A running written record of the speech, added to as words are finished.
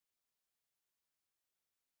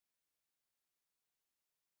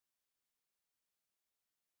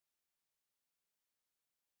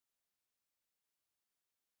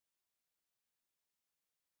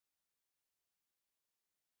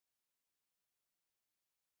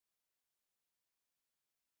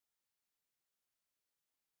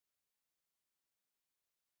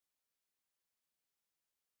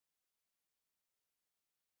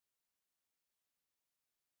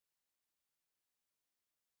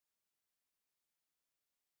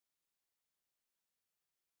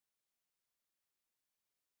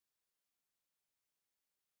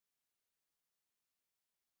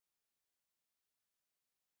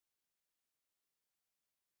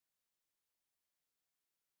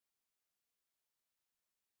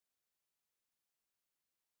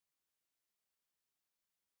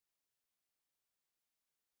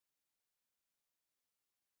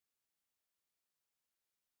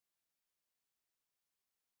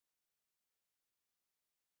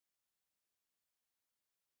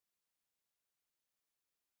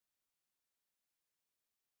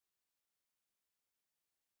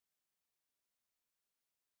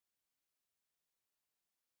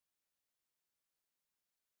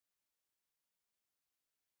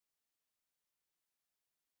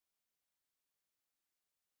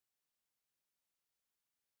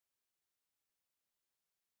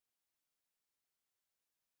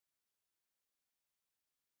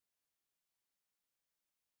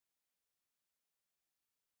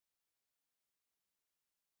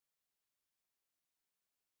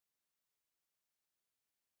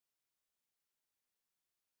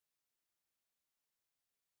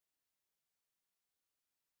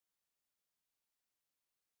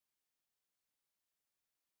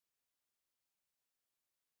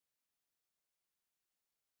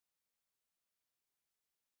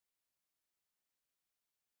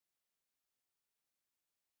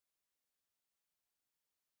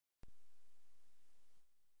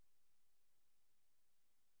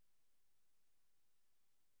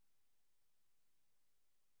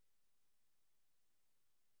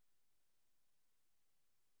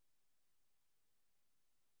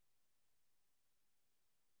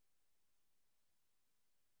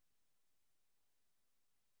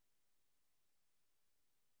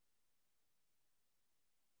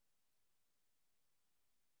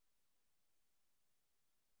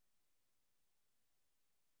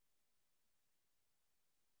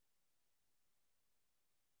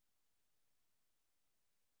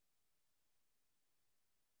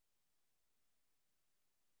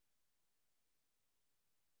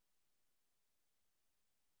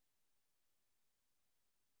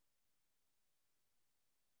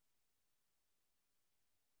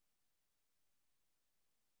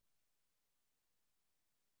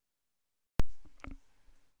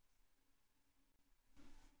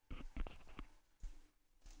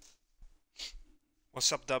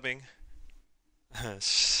What's up, dubbing?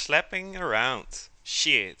 Slapping around.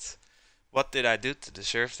 Shit. What did I do to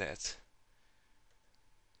deserve that?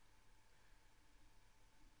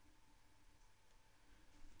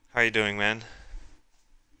 How you doing, man?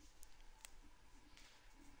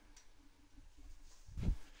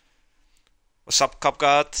 What's up, Cop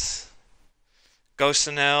God? Ghost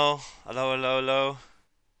in Hell. Hello, hello, hello.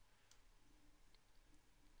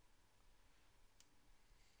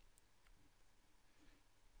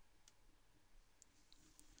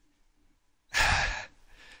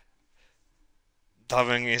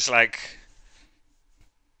 Dubbing is like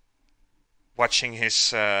watching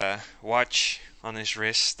his watch on his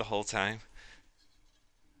wrist the whole time.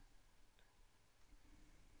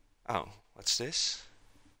 Oh, what's this?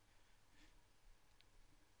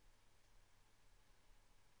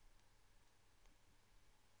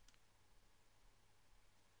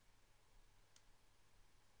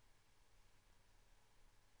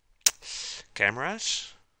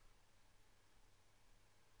 Cameras?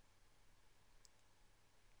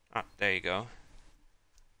 Ah, there you go.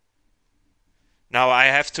 Now I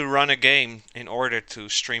have to run a game in order to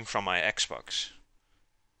stream from my Xbox.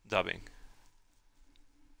 Dubbing.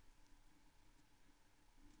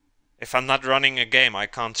 If I'm not running a game, I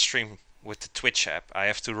can't stream with the Twitch app. I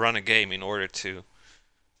have to run a game in order to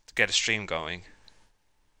get a stream going.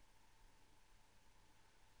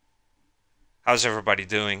 How's everybody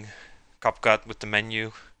doing? Copcut with the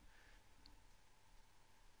menu.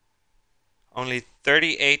 Only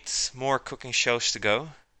 38 more cooking shows to go.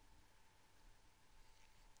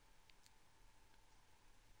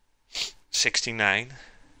 '69.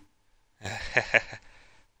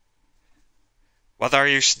 What are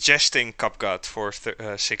you suggesting, Copgut, for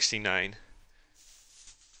 69?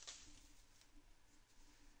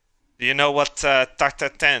 Do you know what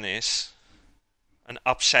tartatan is? An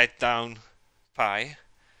upside down pie.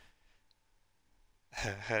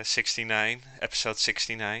 69, episode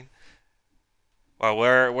 69. Well,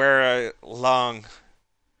 we're long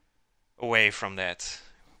away from that.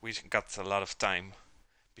 We got a lot of time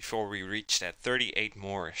before we reach that. 38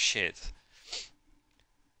 more. Shit.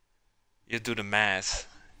 You do the math.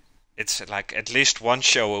 It's like at least one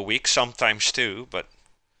show a week, sometimes two, but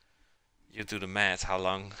you do the math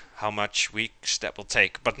how much weeks that will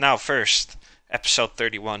take. But now first, episode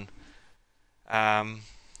 31. Got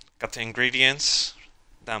the ingredients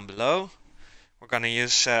down below. We're gonna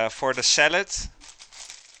use for the salad.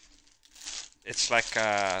 It's like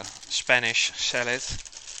a Spanish salad.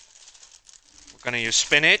 We're gonna use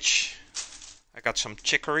spinach. I got some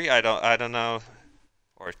chicory. I don't know,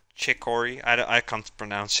 or chicory. I can't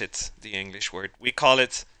pronounce it, the English word. We call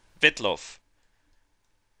it witlof.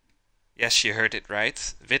 Yes, you heard it right.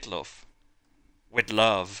 Witlof. With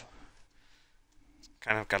love.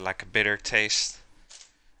 Kind of got like a bitter taste.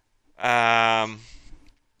 I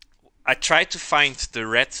tried to find the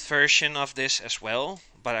red version of this as well,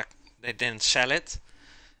 but they didn't sell it,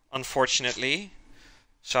 unfortunately.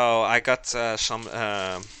 So I got some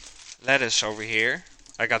lettuce over here.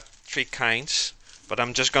 I got three kinds, but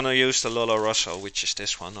I'm just gonna use the Lolo Rosso, which is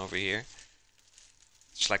this one over here.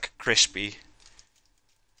 It's like a crispy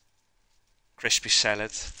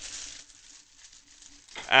salad.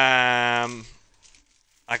 I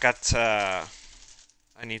got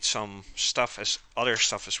I need some stuff other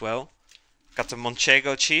stuff as well. Got the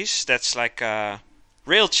Manchego cheese. That's like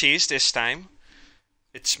real cheese this time.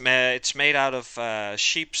 It's made out of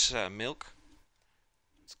sheep's milk.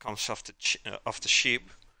 It comes off the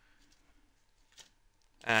sheep.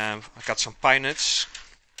 I got some pine nuts,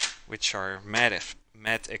 which are mad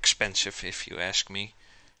expensive if you ask me.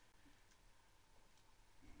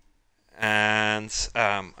 And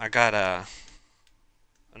I got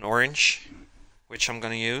an orange, which I'm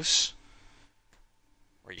gonna use.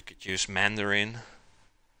 Or you could use mandarin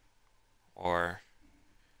or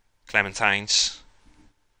clementines,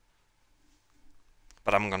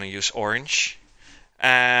 but I'm gonna use orange.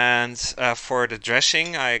 And for the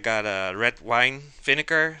dressing, I got a red wine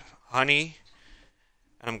vinegar, honey,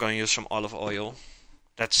 and I'm gonna use some olive oil.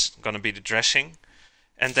 That's gonna be the dressing.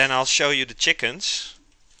 And then I'll show you the chickens,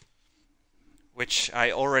 which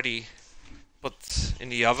I already put in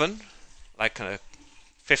the oven like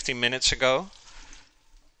 15 minutes ago.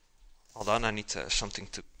 Hold on, I need something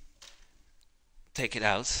to take it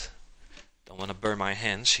out. Don't want to burn my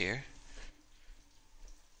hands here.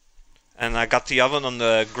 And I got the oven on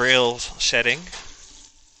the grill setting.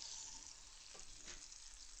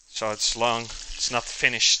 So it's long, it's not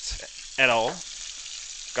finished at all.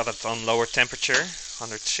 Got it on lower temperature,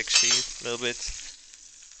 160 a little bit.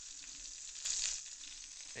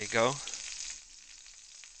 There you go.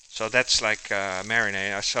 So that's like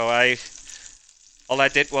marinade. All I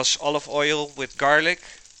did was olive oil with garlic,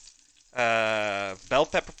 bell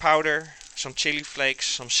pepper powder, some chili flakes,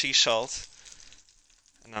 some sea salt,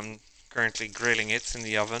 and I'm currently grilling it in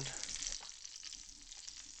the oven.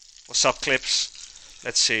 What's up, clips?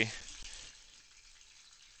 Let's see.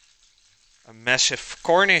 A massive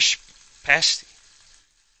Cornish pasty.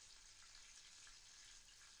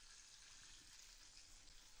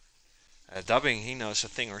 Dubbing, he knows a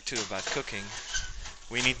thing or two about cooking.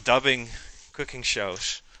 We need dubbing cooking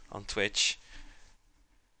shows on Twitch.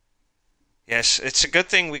 Yes, it's a good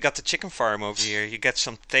thing we got the chicken farm over here. You get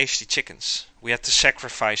some tasty chickens. We had to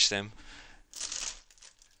sacrifice them.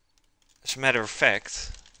 As a matter of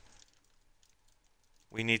fact,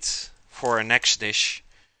 we need, for our next dish,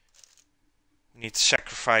 we need to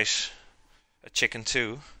sacrifice a chicken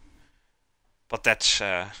too. But that's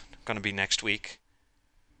gonna be next week.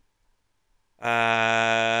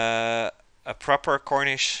 A proper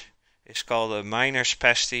Cornish is called a miner's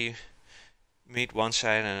pasty. Meat one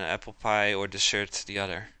side and an apple pie or dessert the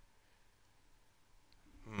other.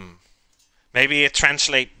 Maybe it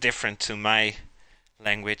translates different to my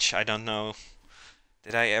language. I don't know.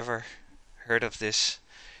 Did I ever heard of this?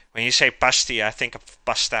 When you say pasty, I think of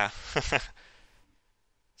pasta.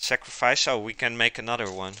 Sacrifice. Oh, we can make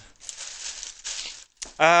another one.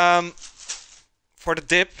 For the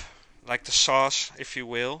dip, like the sauce, if you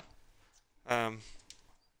will, I'm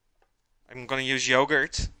gonna use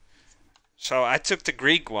yogurt. So I took the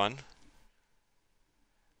Greek one.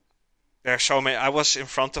 There are so many. I was in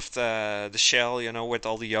front of the shell, you know, with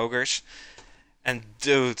all the yogurts, and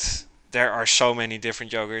dude, there are so many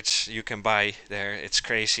different yogurts you can buy there. It's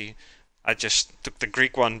crazy. I just took the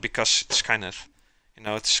Greek one because it's kind of, you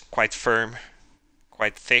know, it's quite firm,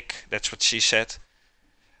 quite thick. That's what she said.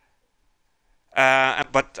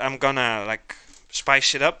 But I'm gonna like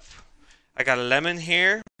spice it up. I got a lemon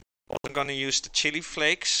here. I'm gonna use the chili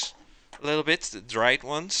flakes a little bit, the dried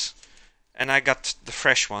ones, and I got the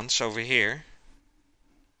fresh ones over here.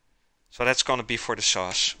 So that's gonna be for the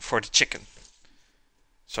sauce, for the chicken.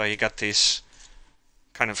 So you got this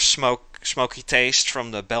kind of smoky taste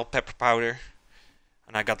from the bell pepper powder,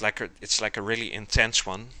 and I got like it's like a really intense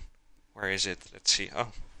one. Where is it? Let's see.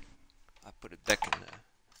 Oh, I put it back in there.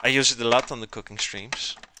 I use it a lot on the cooking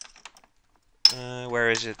streams. Where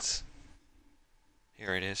is it?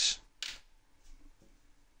 Here it is.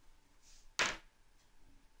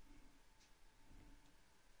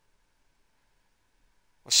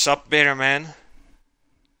 What's up, Bitter Man?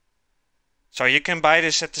 So you can buy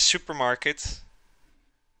this at the supermarket,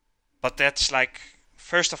 but that's like,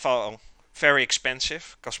 first of all, very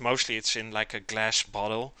expensive, because mostly it's in like a glass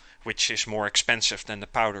bottle, which is more expensive than the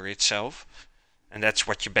powder itself. And that's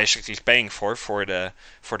what you're basically paying for the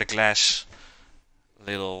glass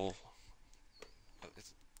little,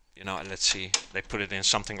 you know, let's see, they put it in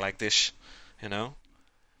something like this, you know.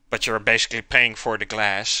 But you're basically paying for the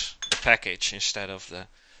glass, the package, instead of the...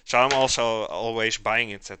 So I'm also always buying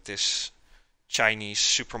it at this Chinese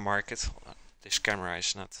supermarket. This camera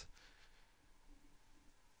is not...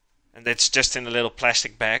 And it's just in a little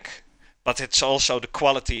plastic bag. But it's also, the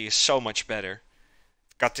quality is so much better.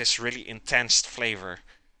 Got this really intense flavor.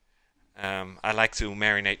 I like to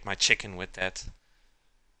marinate my chicken with that.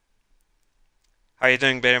 How you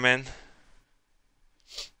doing, Bearman?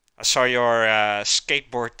 I saw your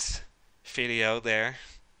skateboard video there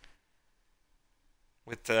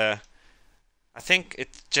with the... I think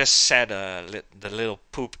it just said the little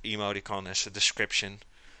poop emoticon as a description.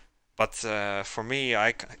 But for me,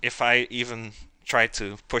 if I even try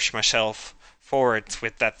to push myself forward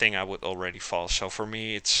with that thing, I would already fall. So for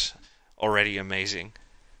me, it's already amazing.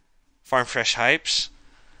 Farm Fresh Hypes.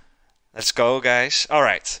 Let's go, guys.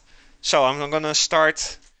 Alright, so I'm gonna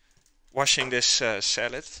start washing this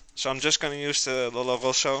salad. So I'm just gonna use the Lolo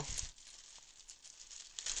Rosso.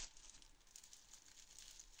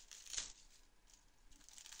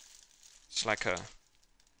 It's like a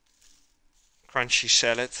crunchy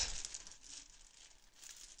salad.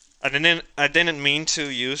 I didn't mean to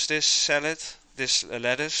use this salad, this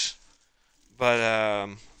lettuce, but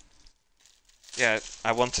yeah,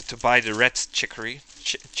 I wanted to buy the red chicory.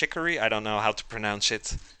 Chicory? I don't know how to pronounce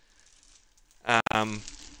it. I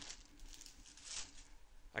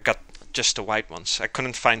got just the white ones. I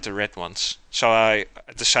couldn't find the red ones, so I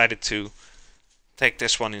decided to take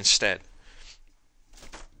this one instead.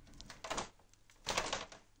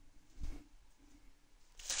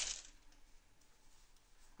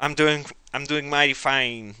 I'm doing mighty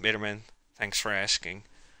fine, Bitterman. Thanks for asking.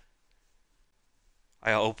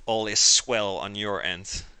 I hope all is well on your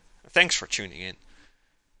end. Thanks for tuning in.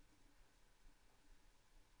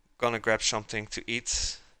 Gonna grab something to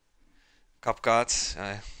eat. Cupcart.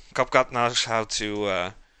 Cupcart knows how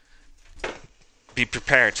to be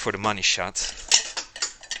prepared for the money shot.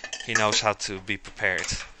 He knows how to be prepared.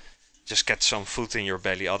 Just get some food in your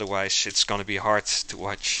belly, otherwise it's gonna be hard to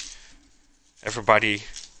watch. Everybody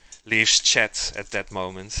leaves chat at that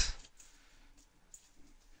moment.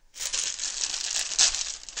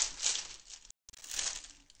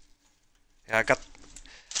 Yeah, I got...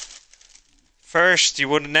 First, you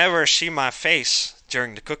would never see my face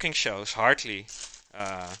during the cooking shows, hardly,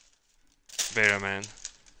 Bitter Man.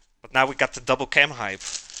 But now we got the double cam hype.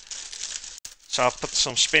 So I'll put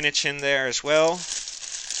some spinach in there as well.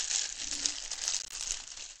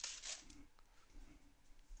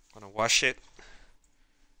 Gonna wash it.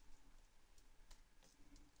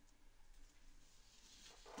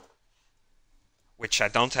 Which I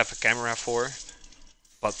don't have a camera for.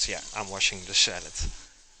 But yeah, I'm washing the salad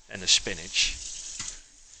and the spinach.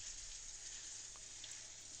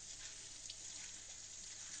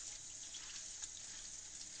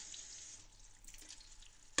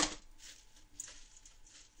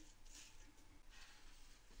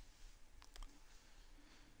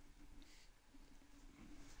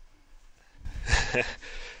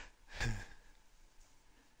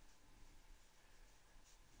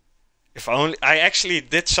 If only I actually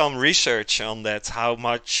did some research on that, how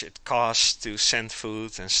much it costs to send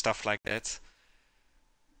food and stuff like that.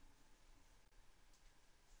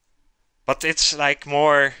 But it's like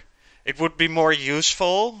more, it would be more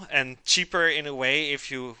useful and cheaper in a way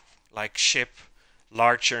if you like ship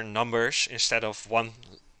larger numbers instead of one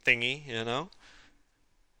thingy, you know?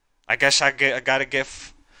 I guess I gotta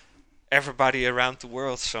give everybody around the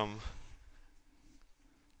world some,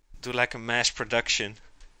 do like a mass production.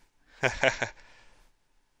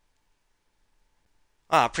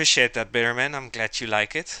 I appreciate that, Bitterman. I'm glad you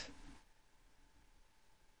like it.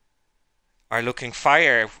 Are looking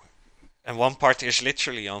fire, and one part is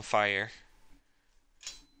literally on fire.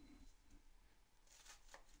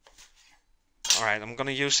 Alright, I'm gonna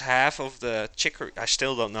use half of the chicory. I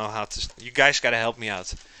still don't know how to... You guys gotta help me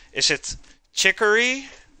out. Is it chicory?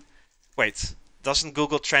 Wait, doesn't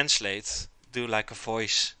Google Translate do like a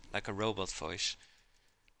voice, like a robot voice?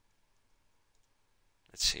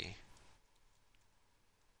 Let's see.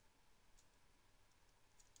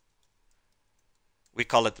 We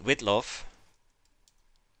call it with love.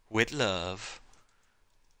 With love.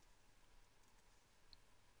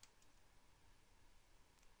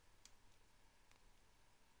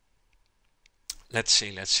 Let's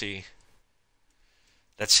see, let's see.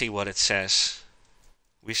 Let's see what it says.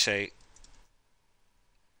 We say...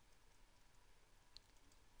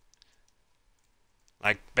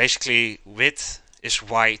 Like, basically, with is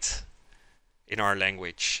white in our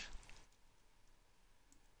language.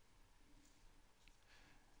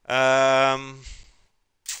 Let's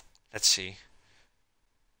see.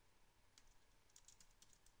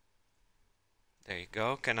 There you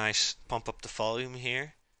go. Can I pump up the volume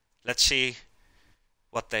here? Let's see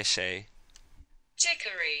what they say.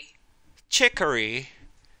 Chicory. Chicory.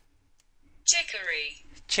 Chicory.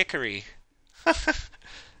 Chicory.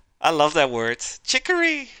 I love that word.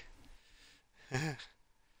 Chicory. I'm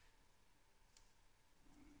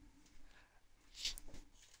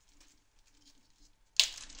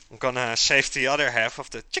gonna save the other half of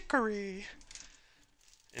the chicory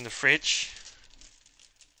in the fridge.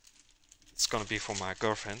 It's gonna be for my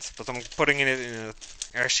girlfriend, but I'm putting it in an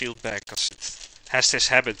air-sealed bag because it has this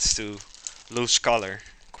habit to lose color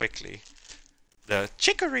quickly. The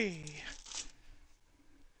chicory.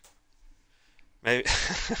 Maybe.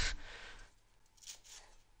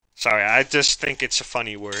 Sorry, I just think it's a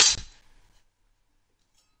funny word.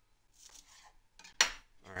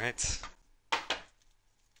 Alright.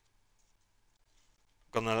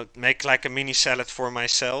 Gonna make like a mini salad for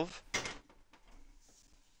myself.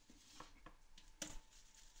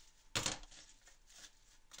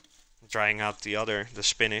 Drying out the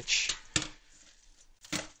spinach.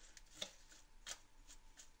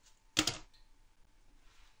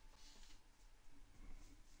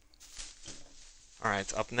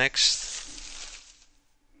 Alright, up next,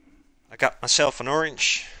 I got myself an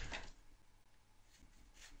orange.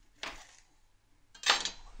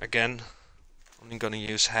 Again, only gonna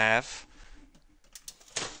use half.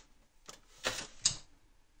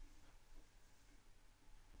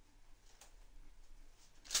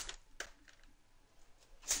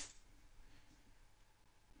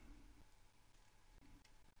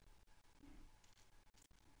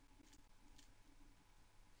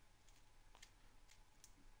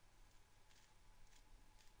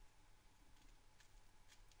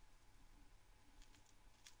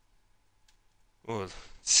 Ooh,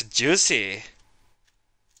 it's juicy.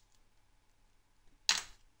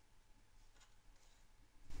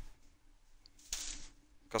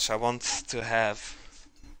 Because I want to have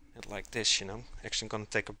it like this, you know. Actually, I'm gonna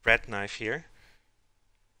take a bread knife here.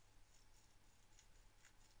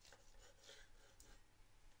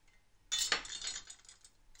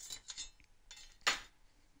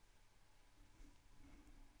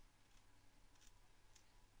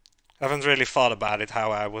 I haven't really thought about it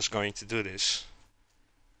how I was going to do this.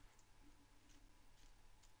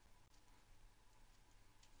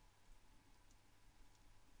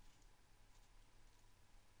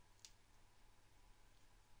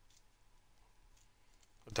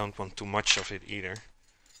 I don't want too much of it either.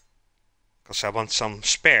 Because I want some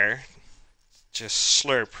spare. Just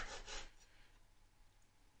slurp.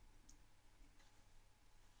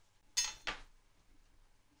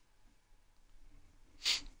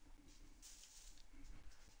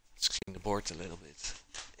 Let's clean the board a little bit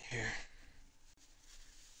here.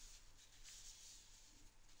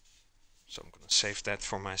 So I'm gonna save that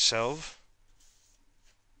for myself.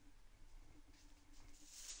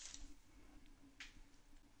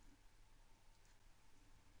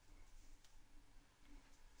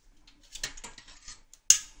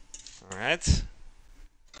 Alright.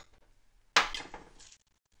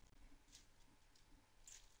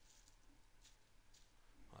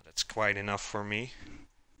 Well, that's quite enough for me.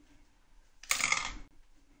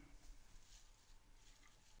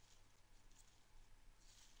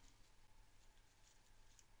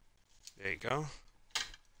 There you go.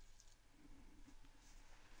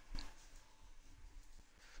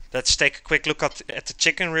 Let's take a quick look at the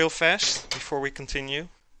chicken real fast before we continue.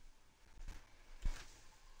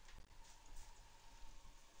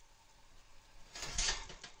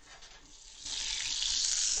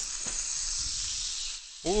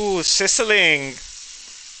 Ooh, sizzling!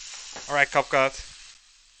 Alright, Copcot.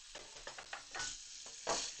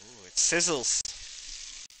 Ooh, it sizzles.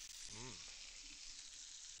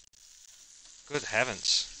 Good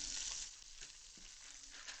heavens.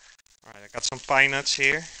 Alright, I got some pine nuts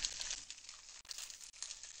here.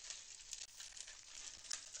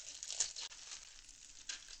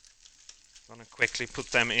 Gonna quickly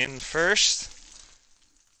put them in first.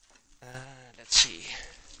 Let's see.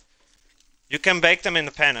 You can bake them in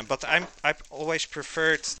the pan, but I've always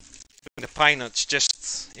preferred doing the pine nuts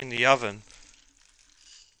just in the oven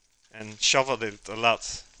and shoveled it a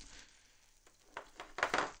lot.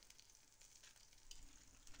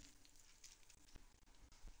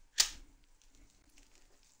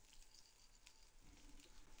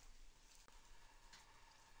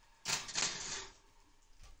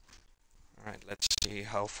 Alright, let's see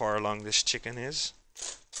how far along this chicken is.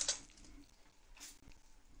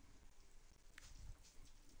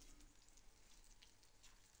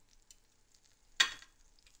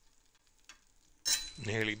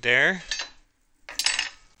 Nearly there.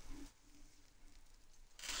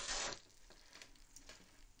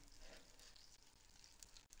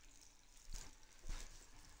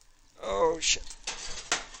 Oh shit.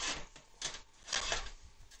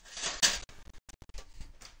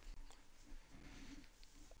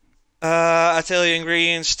 I tell you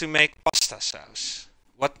ingredients to make pasta sauce.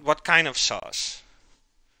 What kind of sauce?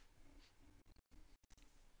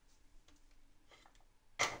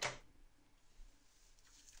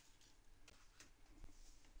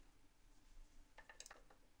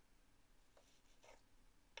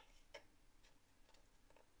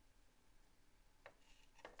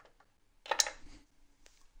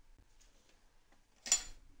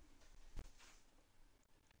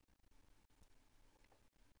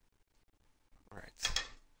 Alright.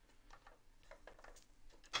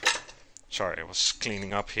 Sorry, I was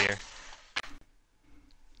cleaning up here.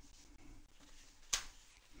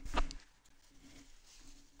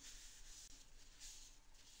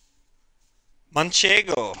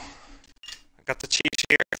 Manchego. I got the cheese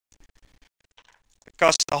here.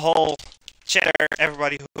 Because the whole cheddar,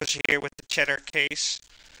 everybody who was here with the cheddar case.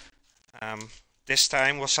 This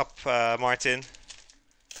time, what's up, Martin?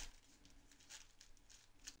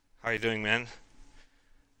 How you doing, man?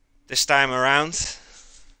 This time around,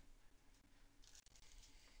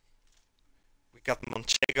 we got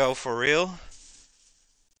Manchego for real.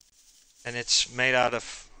 And it's made out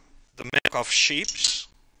of the milk of sheeps.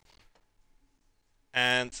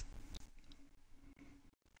 And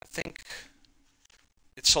I think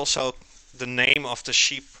it's also the name of the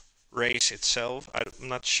sheep race itself. I'm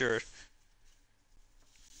not sure.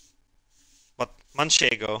 But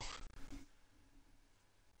Manchego.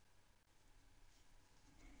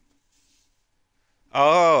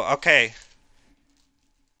 Oh, okay.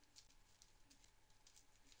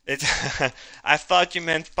 It. I thought you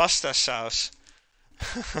meant pasta sauce.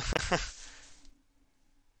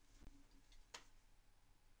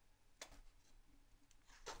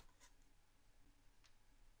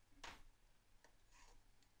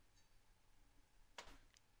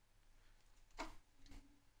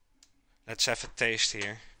 Let's have a taste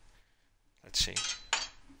here. Let's see.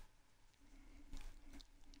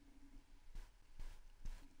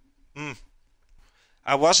 Mm.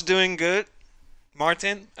 I was doing good,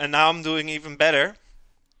 Martin, and now I'm doing even better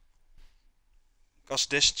because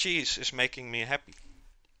this cheese is making me happy.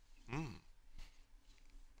 Mm.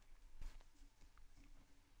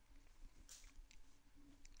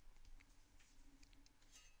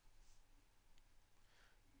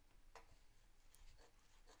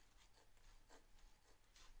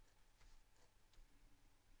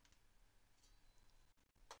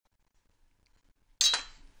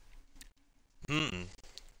 Mm.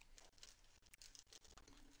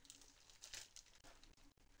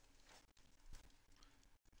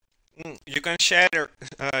 Mm. You can share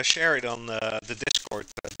it on the Discord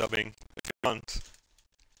dubbing if you want.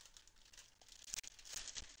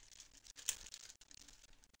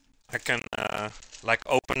 I can like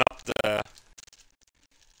open up the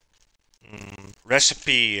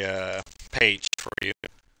recipe page for you.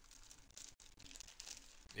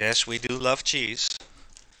 Yes, we do love cheese.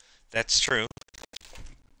 That's true.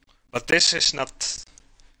 But this is not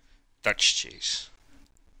Dutch cheese.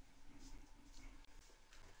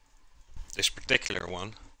 This particular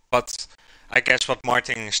one. But I guess what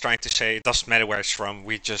Martin is trying to say, it doesn't matter where it's from,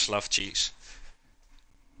 we just love cheese.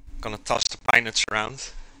 Gonna toss the pine nuts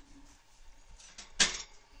around.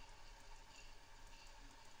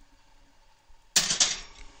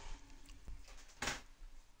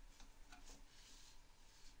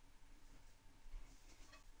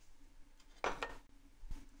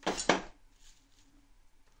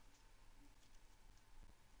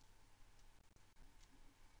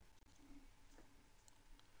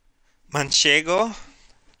 Manchego.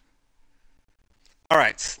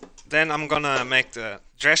 Alright, then I'm gonna make the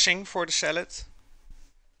dressing for the salad.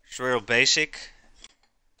 It's real basic.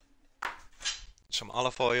 Some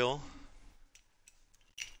olive oil.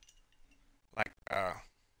 Like a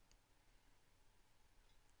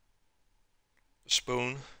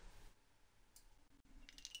spoon.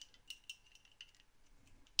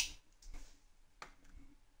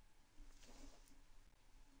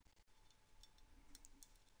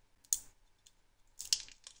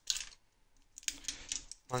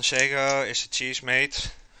 Manchego is a cheese made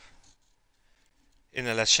in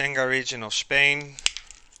the La Chenga region of Spain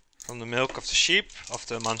from the milk of the sheep of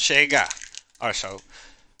the Manchega.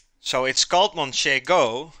 So it's called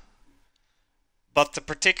Manchego, but the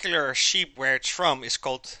particular sheep where it's from is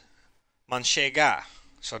called Manchega.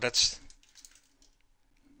 So it's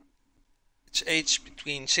aged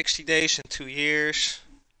between 60 days and 2 years.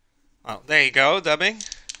 Oh, there you go, dubbing.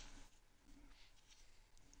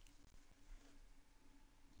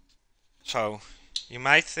 So you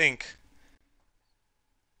might think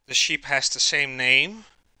the sheep has the same name.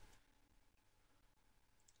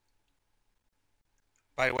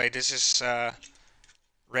 By the way, this is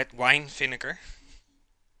red wine vinegar.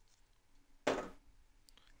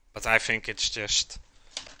 But I think it's just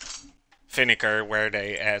vinegar where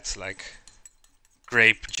they add like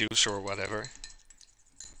grape juice or whatever.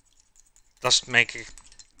 Doesn't make it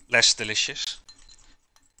less delicious.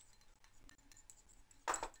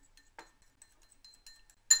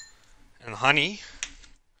 And honey.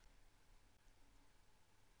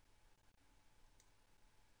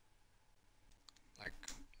 Like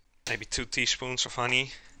maybe 2 teaspoons of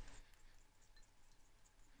honey.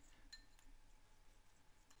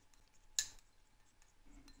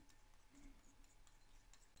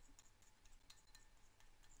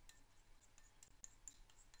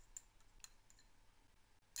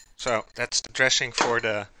 So that's the dressing for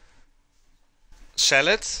the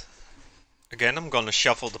salad. Again, I'm gonna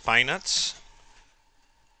shuffle the pine nuts.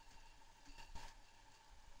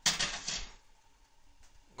 I'm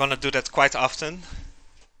gonna do that quite often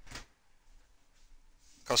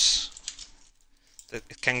because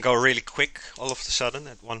it can go really quick all of a sudden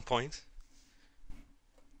at one point.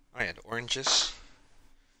 Oh yeah, the oranges.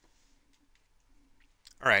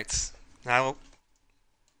 Alright, now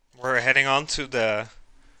we're heading on to the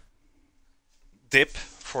dip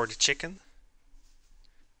for the chicken.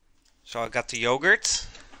 So I got the yogurt.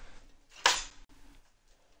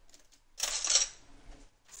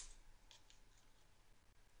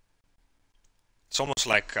 It's almost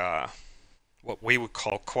like what we would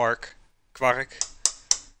call quark.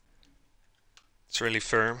 It's really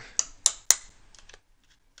firm.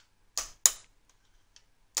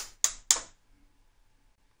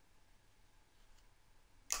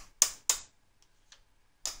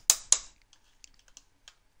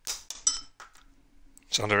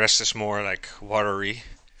 So the rest is more like watery,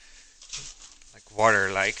 like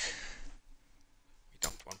water-like. We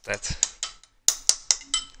don't want that.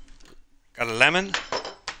 Got a lemon.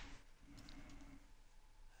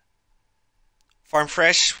 Farm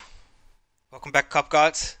Fresh. Welcome back, Cup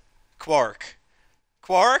God. Quark.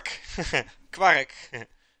 Quark? Quark.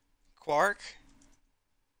 Quark?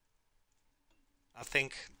 I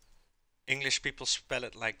think English people spell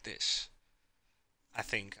it like this. I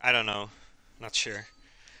think. I don't know. Not sure.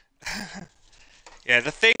 Yeah,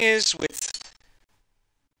 the thing is with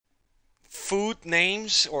food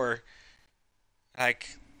names or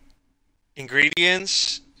like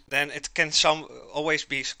ingredients, then it can some always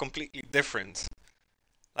be completely different.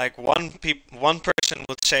 Like one person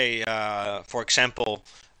would say, for example,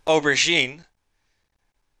 aubergine,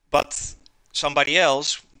 but somebody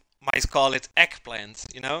else might call it eggplant.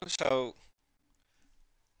 So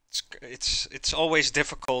it's always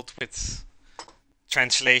difficult with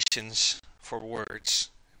translations for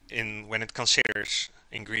words in when it considers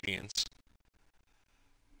ingredients.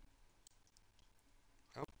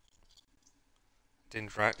 Oh,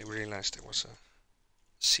 didn't realize there was a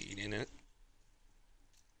seed in it.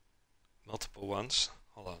 Multiple ones.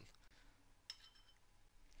 Hold on.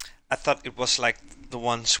 I thought it was like the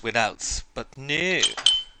ones without, but no.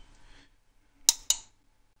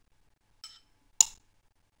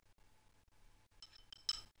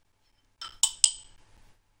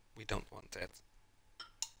 We don't want that.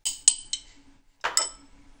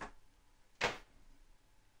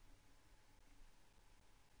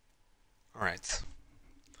 All right.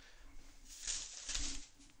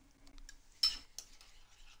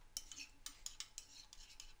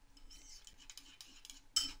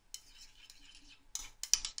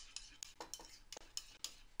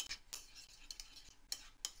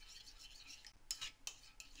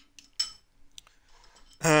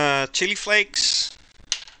 Chili flakes.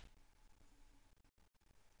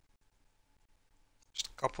 Just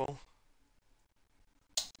a couple.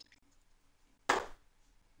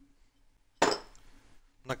 I'm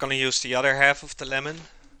not gonna use the other half of the lemon.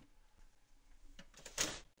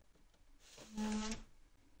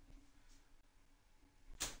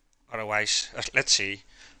 Otherwise, let's see.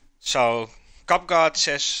 So, Cup God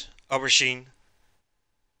says aubergine.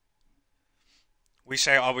 We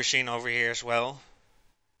say aubergine over here as well.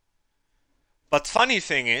 But funny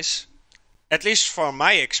thing is, at least for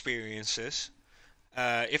my experiences,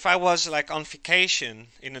 if I was like on vacation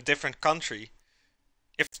in a different country,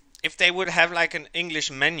 if if they would have like an English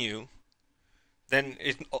menu, then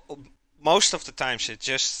most of the times it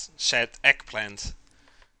just said eggplant.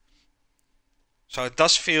 So it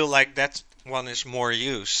does feel like that one is more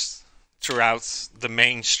used throughout the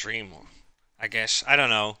mainstream, I guess. I don't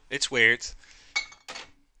know. It's weird.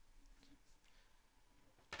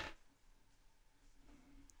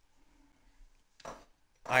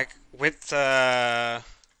 Like with the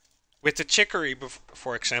chicory,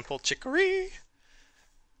 for example, chicory.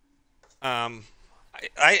 Um,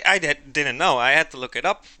 I didn't know. I had to look it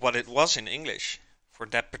up what it was in English for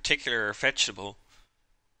that particular vegetable,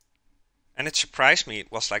 and it surprised me.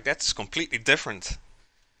 It was like that's completely different.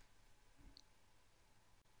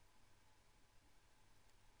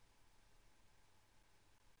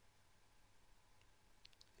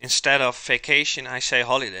 Instead of vacation, I say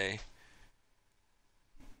holiday.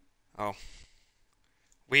 Oh,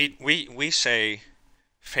 we say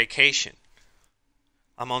vacation.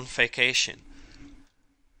 I'm on vacation.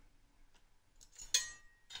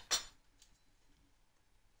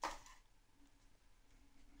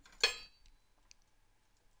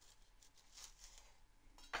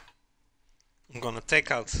 I'm gonna take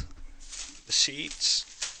out the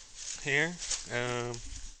seeds here. Um,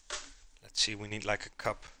 let's see, we need like a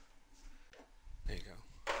cup. There you go.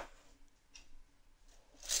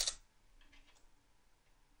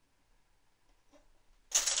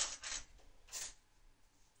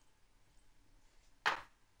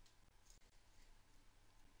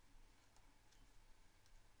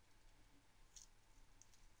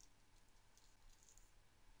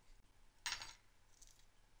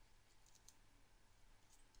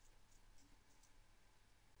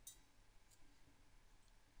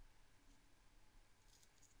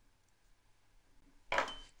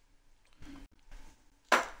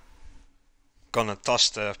 Gonna toss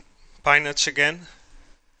the pine nuts again.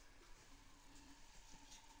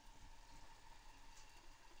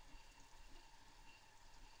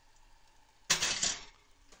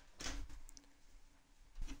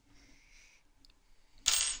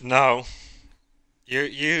 No,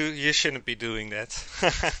 you shouldn't be doing that.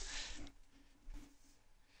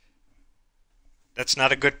 That's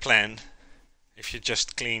not a good plan. if you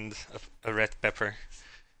just cleaned a red pepper.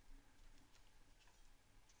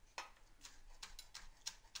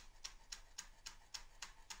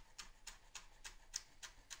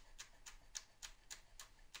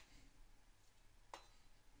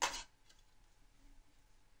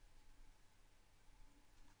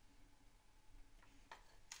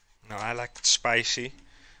 No, I like it spicy.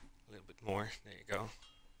 A little bit more. There you go.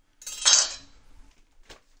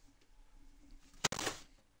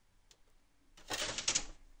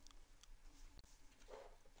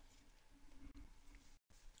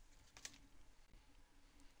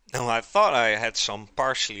 No, I thought I had some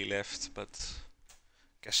parsley left, but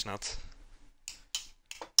guess not.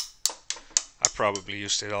 I probably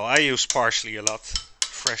used it all. I use parsley a lot,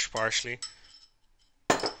 fresh parsley,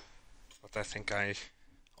 but I think I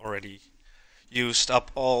already used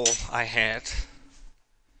up all I had.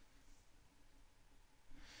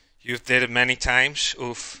 You've did it many times.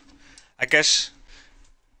 Oof. I guess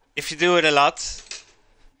if you do it a lot,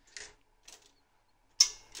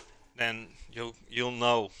 then you'll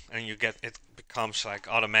know, and you get it becomes like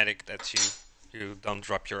automatic that you don't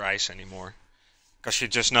drop your ice anymore, because you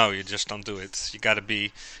just know, you just don't do it. You got to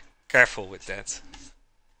be careful with that.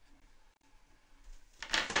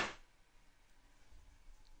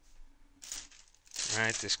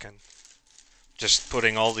 Right, this can just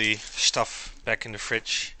putting all the stuff back in the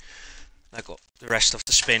fridge, like the rest of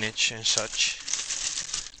the spinach and such.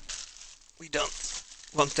 We don't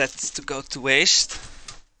want that to go to waste.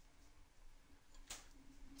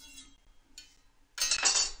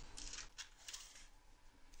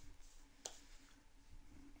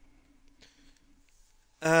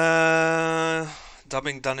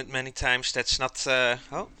 Dubbing done it many times. That's not.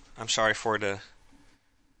 Oh, I'm sorry for the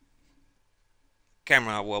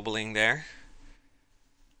camera wobbling there.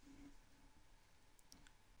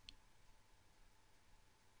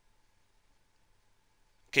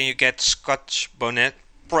 Can you get Scotch bonnet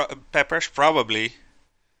peppers? Probably.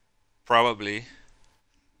 Probably.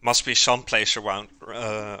 Must be some place around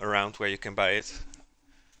where you can buy it.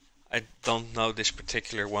 I don't know this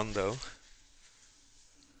particular one though.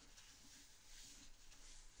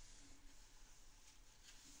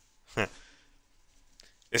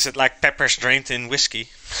 Is it like peppers drained in whiskey?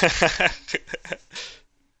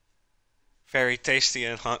 Very tasty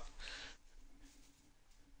and hot.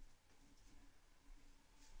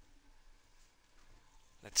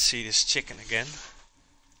 Let's see this chicken again.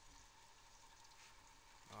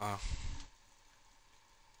 Oh,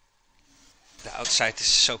 the outside is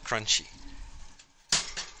so crunchy.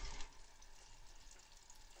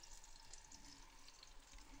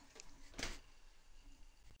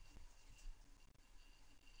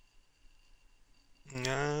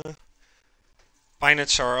 Uh, Pine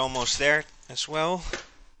nuts are almost there as well.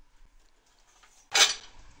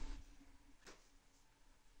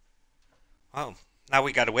 Oh, now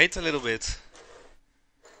we gotta wait a little bit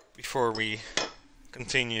before we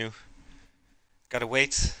continue. Gotta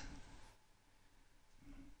wait.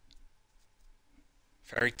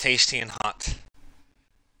 Very tasty and hot.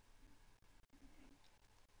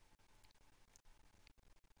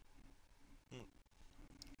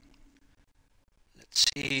 Let's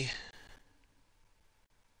see.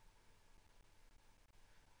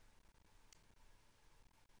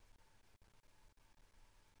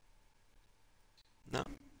 No.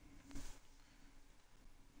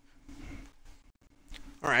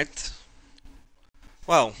 Alright.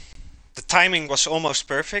 Well, the timing was almost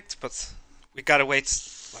perfect, but we gotta wait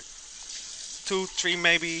like 2, 3,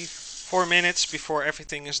 maybe 4 minutes before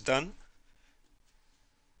everything is done.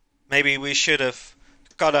 Maybe we should have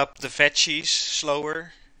cut up the veggies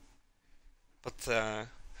slower, but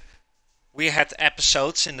we had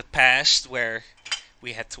episodes in the past where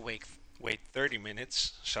we had to wait 30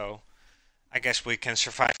 minutes, so I guess we can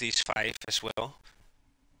survive these 5 as well.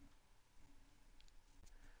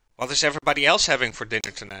 What is everybody else having for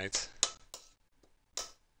dinner tonight?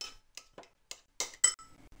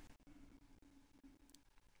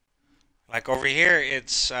 Like over here,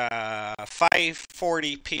 it's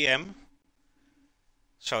 5:40 p.m.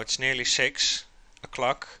 So it's nearly 6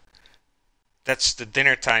 o'clock. That's the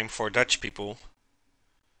dinner time for Dutch people.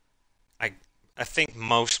 I I think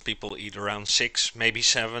most people eat around 6, maybe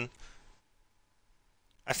 7.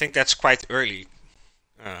 I think that's quite early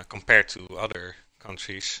compared to other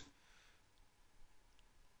countries.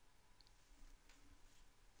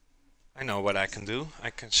 I know what I can do.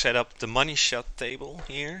 I can set up the money shot table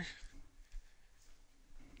here.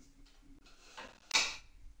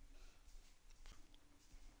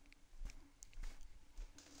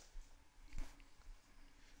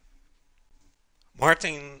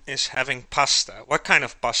 Martin is having pasta. What kind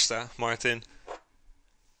of pasta, Martin?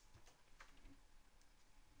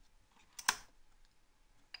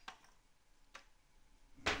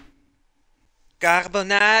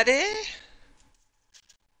 Carbonade?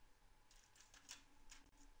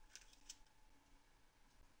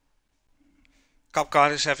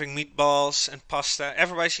 Kapkan is having meatballs and pasta.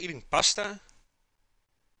 Everybody's eating pasta?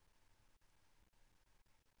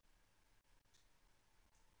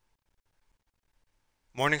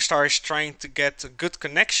 Morningstar is trying to get a good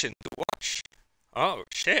connection to watch. Oh,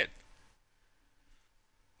 shit.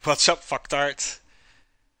 What's up, fucktard?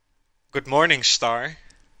 Good morning, Star.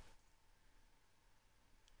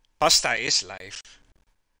 Pasta is life.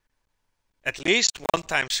 At least one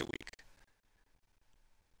times a week.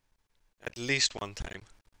 At least one time.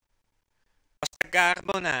 Pasta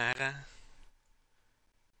carbonara.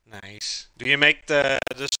 Nice. Do you make the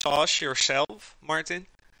sauce yourself, Martin?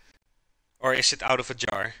 Or is it out of a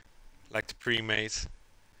jar? Like the pre-made?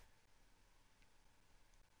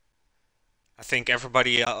 I think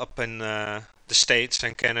everybody up in the States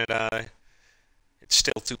and Canada, it's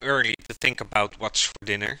still too early to think about what's for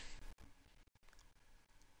dinner.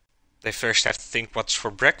 They first have to think what's for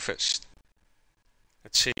breakfast.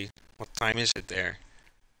 Let's see, what time is it there?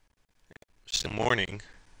 It's the morning.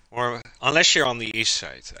 Or unless you're on the east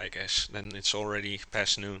side, I guess, then it's already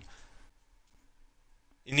past noon.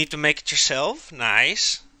 You need to make it yourself?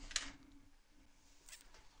 Nice.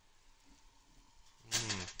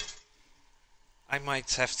 I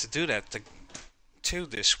might have to do that too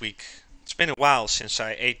this week. It's been a while since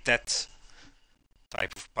I ate that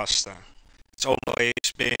type of pasta. It's always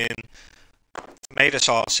been tomato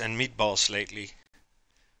sauce and meatballs lately.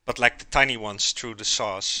 But like the tiny ones through the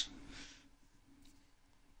sauce.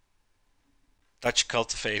 Dutch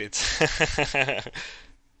cultivated.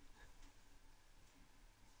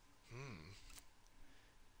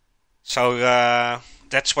 So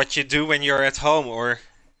that's what you do when you're at home, or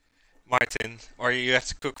Martin, or you have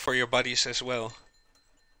to cook for your buddies as well.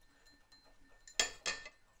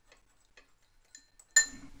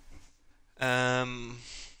 Um,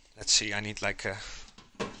 let's see. I need like a.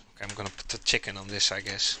 Okay, I'm gonna put the chicken on this, I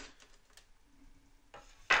guess.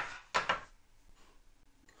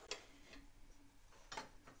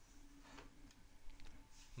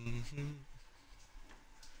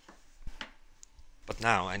 But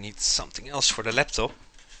now I need something else for the laptop.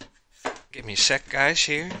 Give me a sec, guys.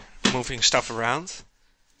 Here, moving stuff around.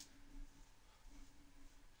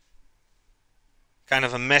 Kind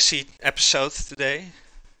of a messy episode today.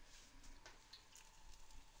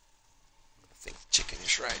 I think the chicken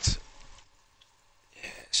is right.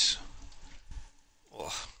 Yes.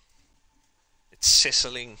 Oh, it's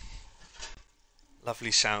sizzling.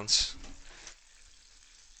 Lovely sounds.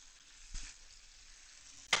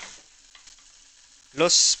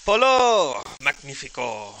 Los Polo!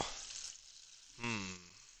 Magnifico!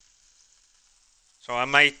 So I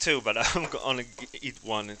might too, but I'm gonna eat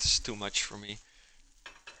one. It's too much for me.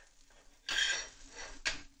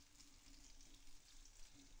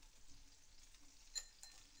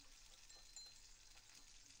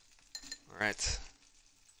 Alright.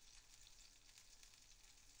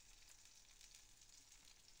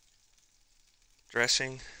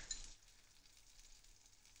 Dressing.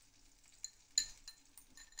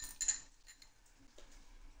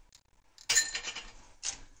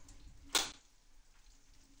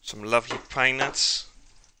 Some lovely pine nuts.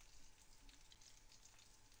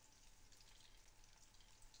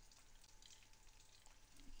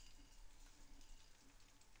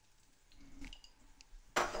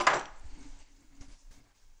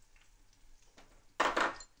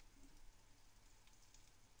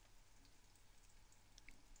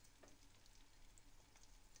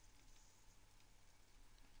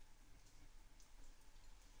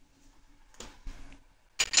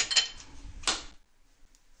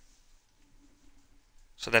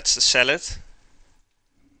 So that's the salad.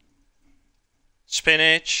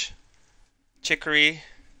 Spinach, chicory.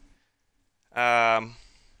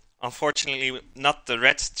 Unfortunately, not the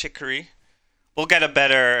red chicory. We'll get a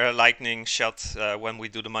better lightning shot when we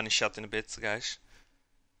do the money shot in a bit, guys.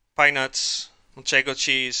 Pine nuts, Manchego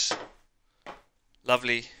cheese.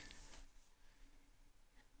 Lovely.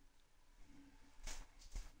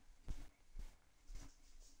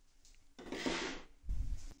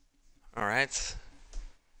 Alright.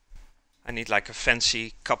 I need like a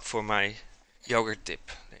fancy cup for my yogurt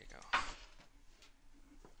dip. There you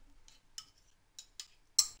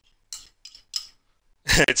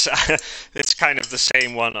go. it's it's kind of the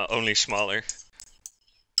same one, only smaller.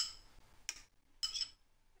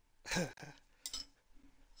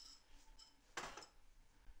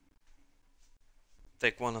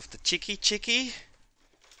 Take one of the chicky.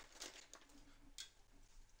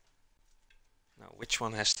 Now, which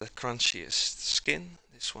one has the crunchiest skin?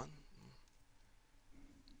 This one.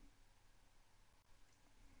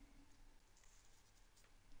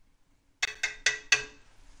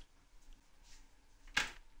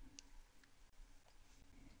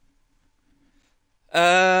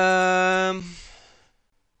 Um,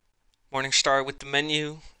 Morningstar with the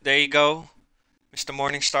menu. There you go, Mr.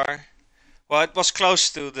 Morningstar. Well, it was close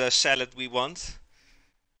to the salad we want.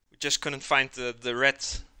 We just couldn't find the red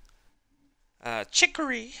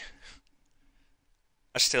chicory.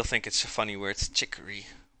 I still think it's a funny word, chicory.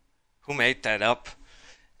 Who made that up?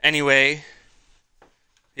 Anyway,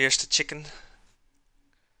 here's the chicken.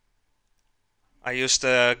 I used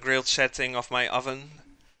the grilled setting of my oven,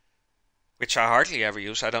 which I hardly ever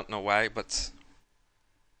use. I don't know why, but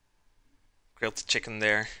grilled the chicken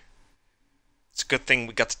there. It's a good thing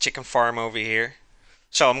we got the chicken farm over here.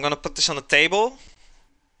 So I'm gonna put this on the table,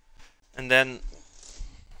 and then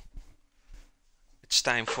it's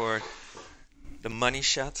time for the money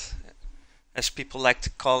shot, as people like to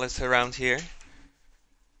call it around here.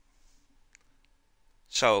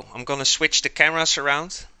 So I'm gonna switch the cameras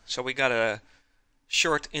around. So we got a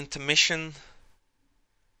short intermission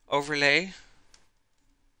overlay.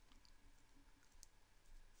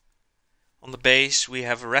 On the base we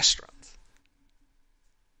have a restaurant.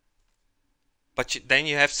 But then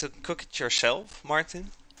you have to cook it yourself,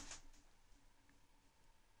 Martin?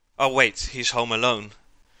 Oh wait, he's home alone.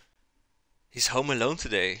 He's home alone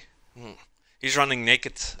today. He's running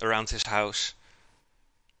naked around his house.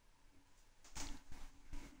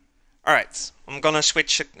 Alright, I'm gonna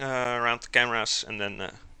switch around the cameras and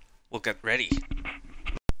then we'll get ready.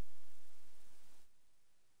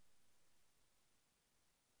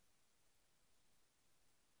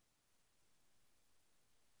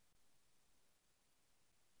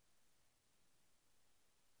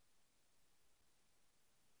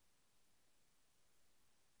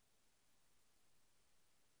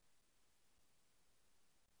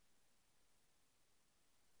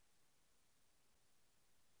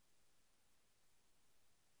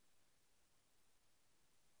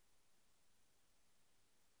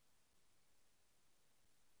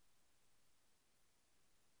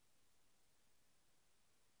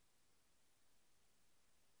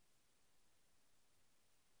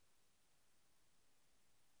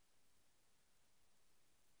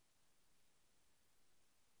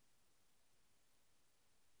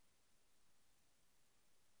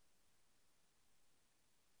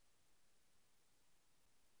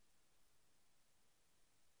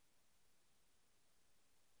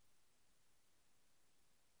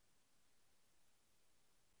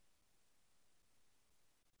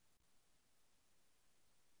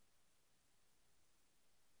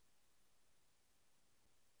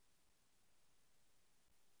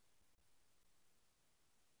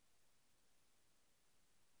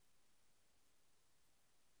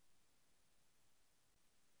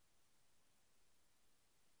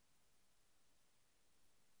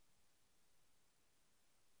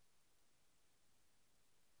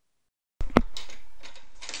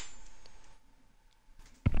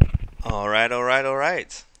 Alright, alright,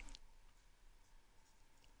 alright.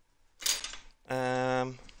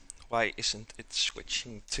 Why isn't it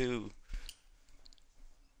switching to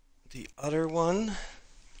the other one?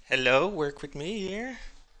 Hello, work with me here.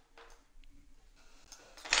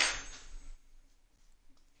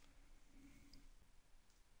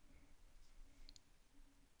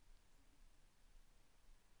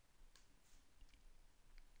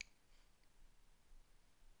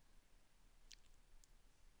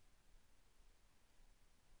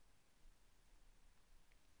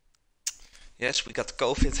 Yes, we got the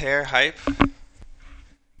COVID hair hype.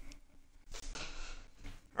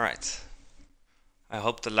 Alright. I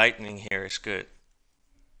hope the lightning here is good.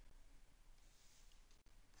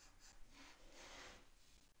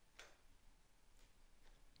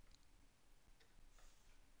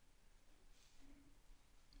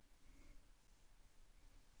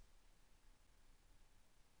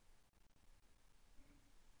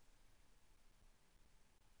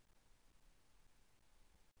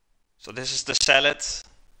 So this is the salad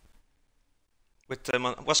with the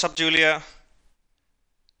what's up, Julia?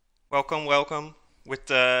 Welcome, welcome. With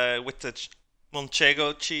the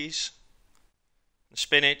Manchego cheese, the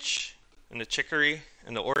spinach, and the chicory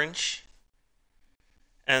and the orange.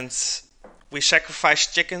 And we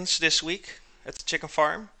sacrificed chickens this week at the chicken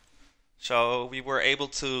farm, so we were able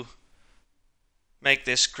to make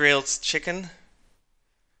this grilled chicken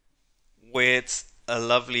with a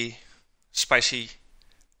lovely spicy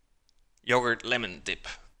yogurt lemon dip.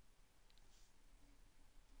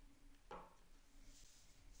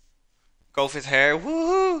 COVID hair,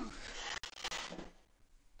 woohoo!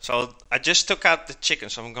 So I just took out the chicken,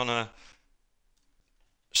 so I'm gonna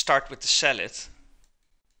start with the salad.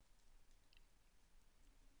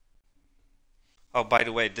 Oh, by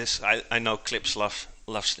the way, this I know Clips loves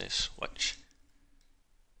this. Watch.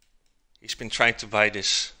 He's been trying to buy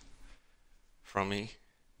this from me.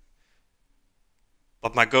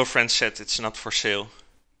 But my girlfriend said it's not for sale.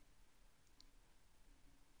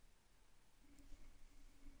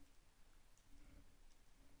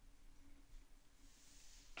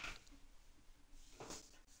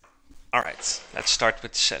 Alright, let's start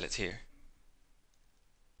with the salad here.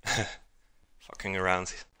 Fucking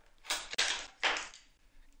around.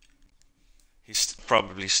 He's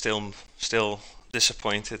probably still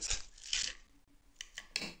disappointed.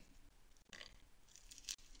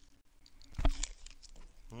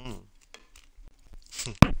 Mm.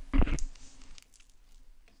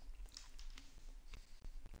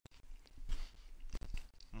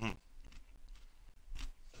 Mm.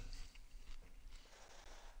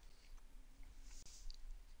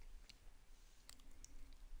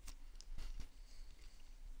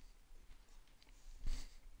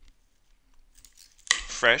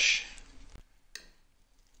 Fresh,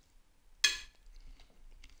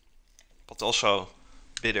 but also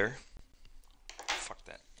bitter. Fuck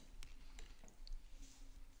that.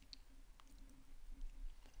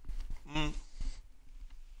 Mm.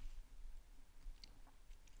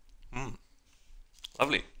 Mm.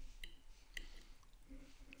 Lovely.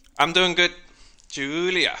 I'm doing good.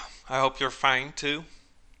 Julia, I hope you're fine too.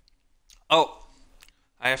 Oh,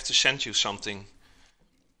 I have to send you something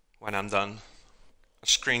when I'm done. A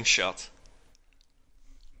screenshot.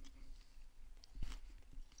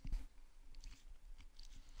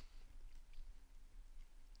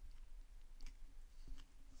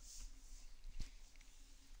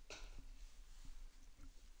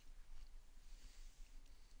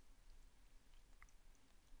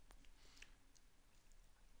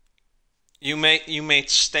 You made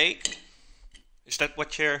steak? Is that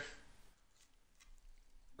what you're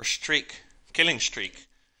or streak? Killing streak.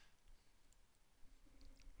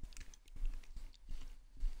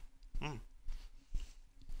 Mm.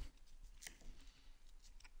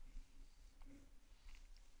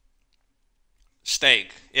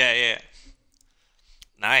 Steak. Yeah, yeah.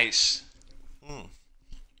 Nice. Mm.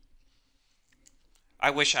 I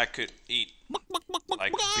wish I could eat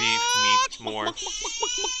like beef meat more.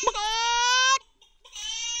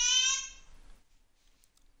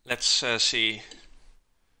 Let's see.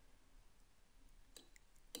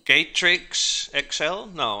 Gatrix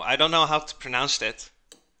XL? No, I don't know how to pronounce that.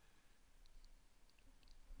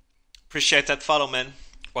 Appreciate that follow, man.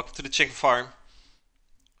 Welcome to the chicken farm.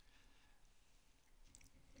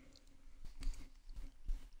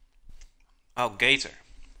 Oh, Gator.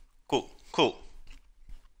 Cool, cool.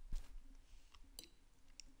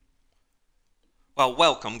 Well,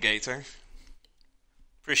 welcome, Gator.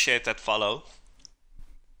 Appreciate that follow.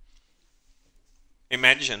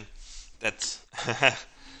 Imagine that,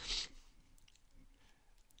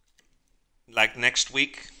 like next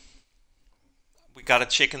week, we got a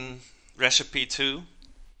chicken recipe too.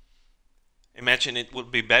 Imagine it would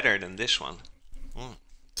be better than this one. Mm.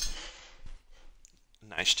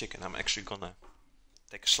 Nice chicken. I'm actually gonna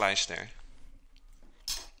take a slice there.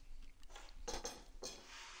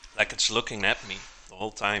 Like it's looking at me the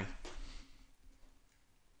whole time.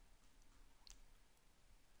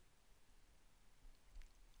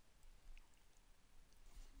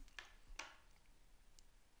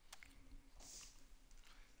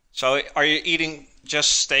 So, are you eating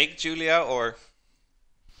just steak, Julia, or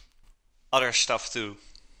other stuff too?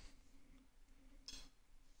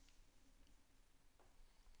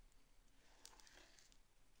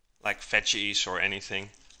 Like veggies or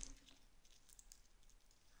anything?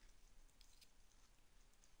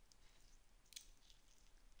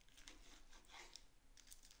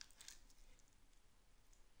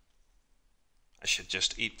 I should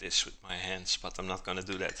just eat this with my hands, but I'm not gonna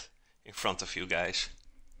do that in front of you guys.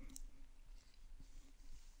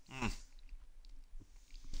 Mm.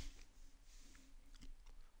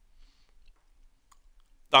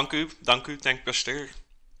 Dank u, tankbuster.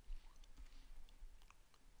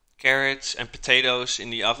 Carrots and potatoes in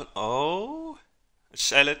the oven. Oh, a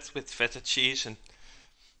salad with feta cheese and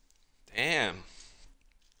damn,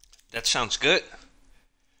 that sounds good.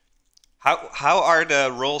 How are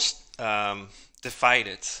the roles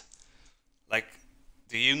divided? Like,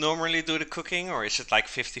 do you normally do the cooking or is it like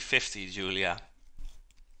 50-50, Julia?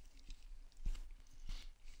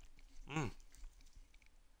 Mm,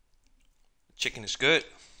 chicken is good.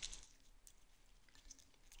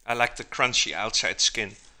 I like the crunchy outside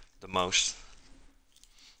skin the most.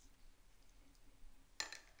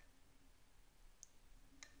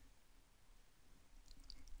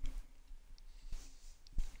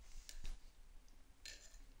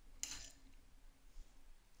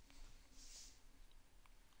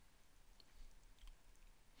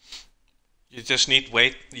 You just need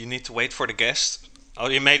wait. You need to wait for the guest. Oh,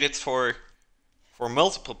 you made it for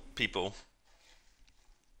multiple people,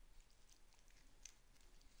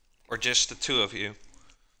 or just the two of you?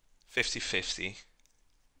 50-50.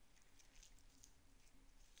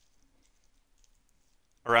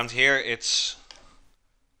 Around here, it's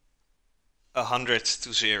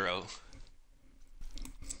 100-0.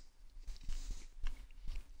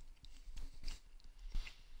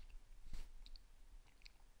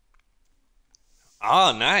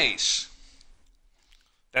 Ah, nice.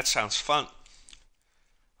 That sounds fun.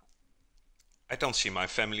 I don't see my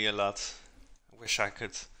family a lot. I wish I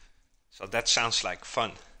could. So that sounds like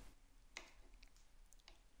fun.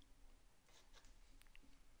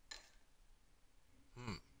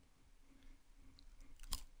 Hmm.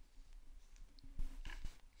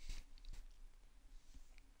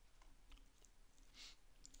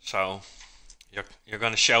 So you're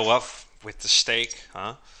gonna show up with the steak,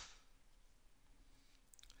 huh?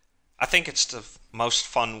 I think it's the most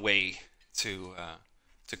fun way to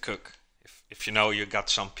cook. If you know you got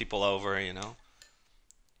some people over, you know.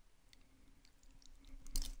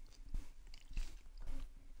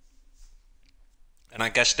 And I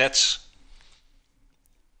guess that's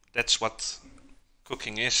what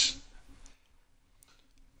cooking is.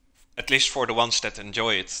 At least for the ones that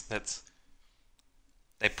enjoy it, that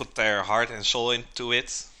they put their heart and soul into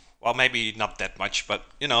it. Well, maybe not that much, but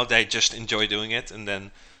you know, they just enjoy doing it, and then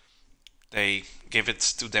they give it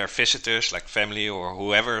to their visitors, like family or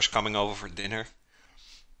whoever is coming over for dinner,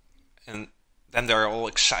 and then they're all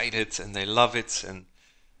excited and they love it, and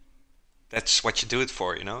that's what you do it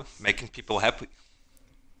for, you know, making people happy.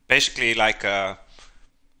 Basically, like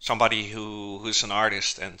somebody who's an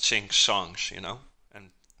artist and sings songs, you know,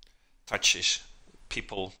 and touches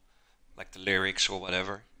people, like the lyrics or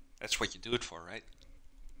whatever. That's what you do it for, right?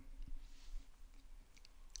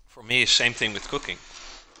 For me, same thing with cooking.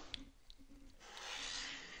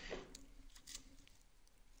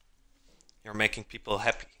 You're making people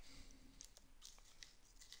happy.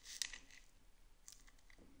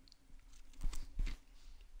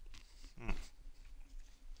 Hmm.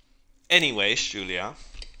 Anyways, Julia,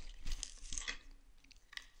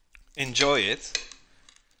 enjoy it.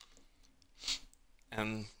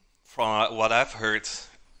 And from what I've heard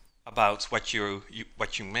about what you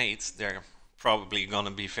made, they're probably gonna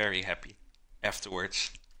be very happy afterwards.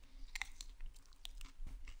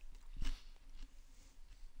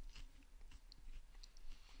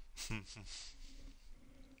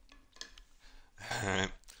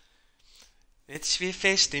 Het is weer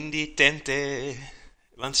feest in die tenten,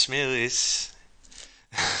 want smil is.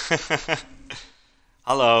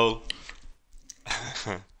 Hallo.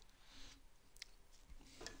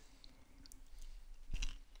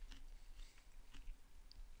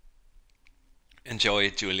 Enjoy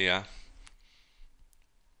it, Julia.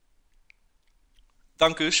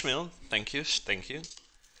 Dank u, Smil. Thank you, thank you.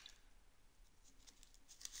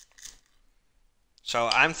 So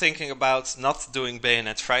I'm thinking about not doing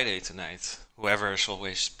Bayonet Friday tonight. Whoever is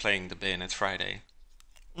always playing the Bayonet Friday.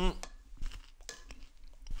 Mm.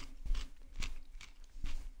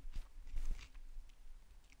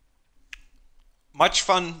 Much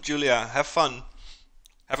fun, Julia. Have fun.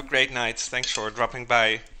 Have a great night. Thanks for dropping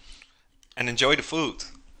by and enjoy the food.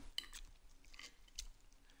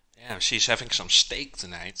 Yeah, she's having some steak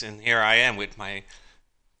tonight, and here I am with my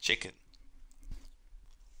chicken.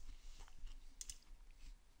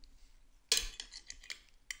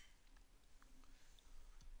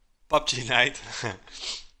 PUBG night.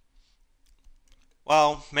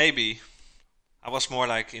 Well, maybe. I was more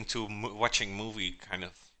like into watching movie kind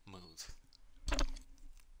of mood.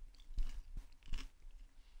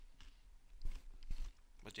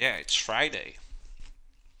 But yeah, it's Friday.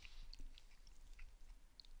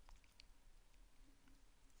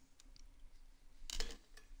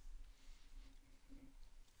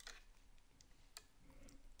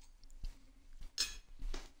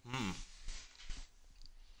 Hmm.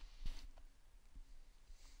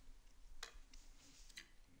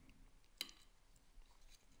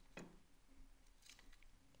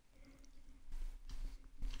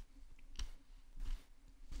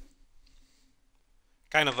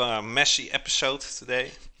 Kind of a messy episode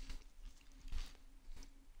today.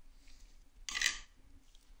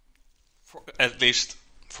 At least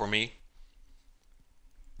for me.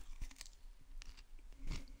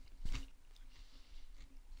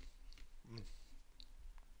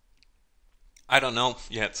 I don't know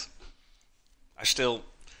yet. I still.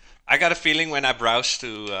 I got a feeling when I browse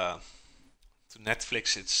to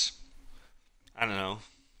Netflix, it's. I don't know.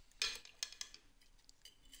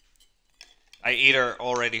 I either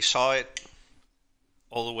already saw it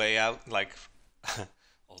all the way out, like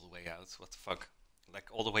all the way out. What the fuck? Like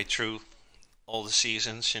all the way through all the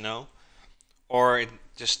seasons, you know? Or it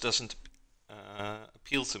just doesn't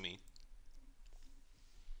appeal to me.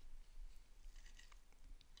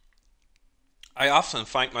 I often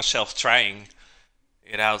find myself trying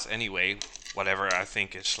it out anyway, whatever I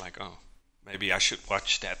think is like, oh, maybe I should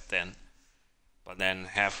watch that then. But then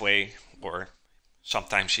halfway, or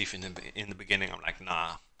sometimes even in the beginning, I'm like,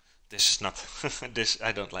 nah, this is not this.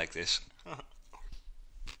 I don't like this. Mm.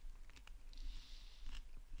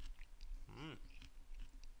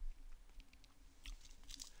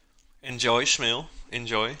 Enjoy, Smil.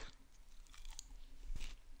 Enjoy.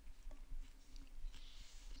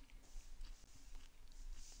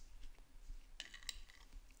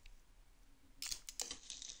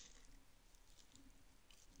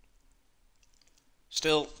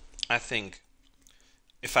 Still, I think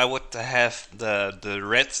if I would to have the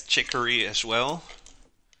red chicory as well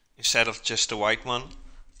instead of just the white one,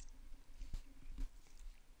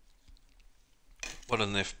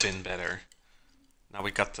 wouldn't have been better. Now we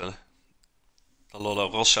got the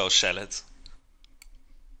Lolo Rosso salad.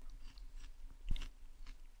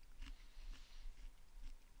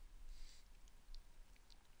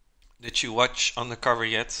 Did you watch Undercover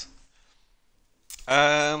yet?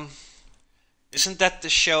 Um, isn't that the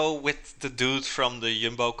show with the dude from the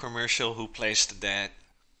Jumbo commercial who plays the dad?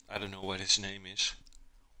 I don't know what his name is.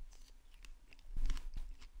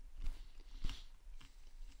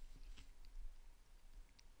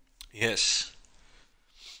 Yes.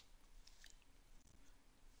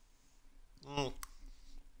 Mm,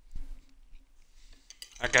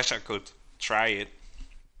 I guess I could try it.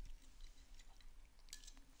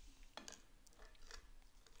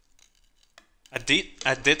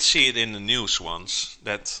 I did see it in the news once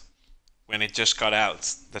that when it just got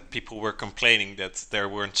out that people were complaining that there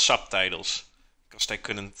weren't subtitles because they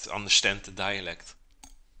couldn't understand the dialect.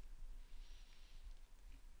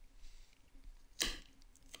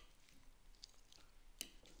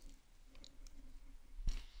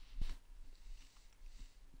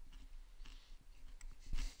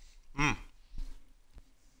 Hmm.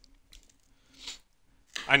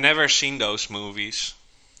 I never seen those movies,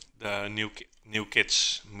 the new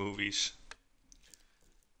kids movies.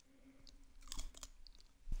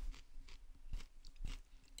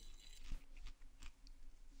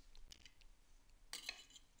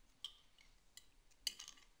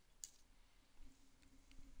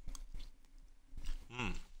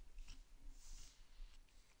 Hmm.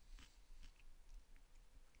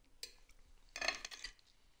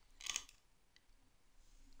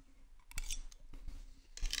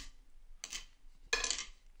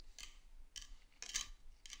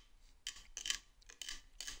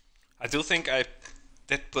 I do think I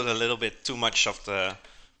did put a little bit too much of the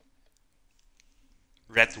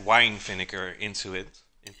red wine vinegar into it,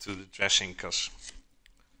 into the dressing, because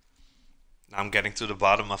now I'm getting to the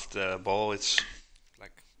bottom of the bowl. It's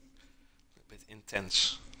like a bit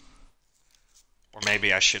intense. Or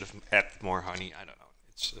maybe I should have added more honey. I don't know.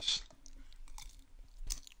 It's just.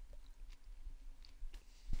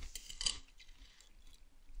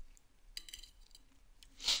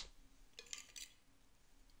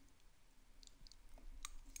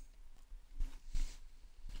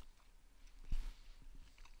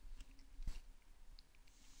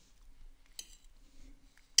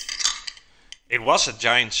 It was a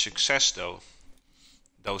giant success, though,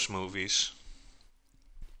 those movies.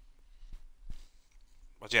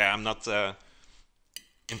 But yeah, I'm not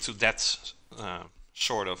into that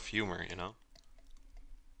sort of humor, you know?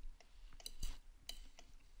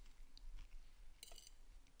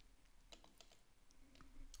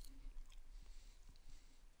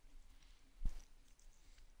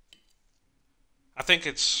 I think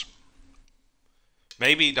it's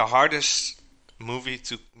maybe the hardest movie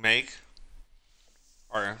to make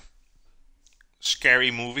are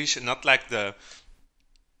scary movies, and not like the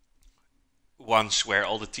ones where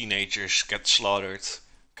all the teenagers get slaughtered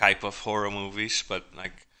type of horror movies, but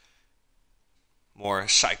like more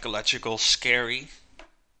psychological, scary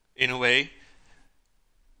in a way,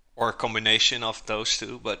 or a combination of those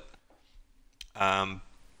two. But um,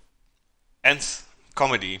 and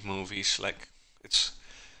comedy movies, like it's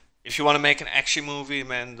if you want to make an action movie,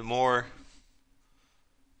 man, the more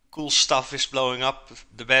cool stuff is blowing up,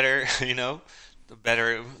 the better, you know, the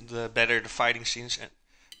better the fighting scenes.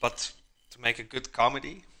 But to make a good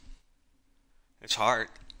comedy, it's hard.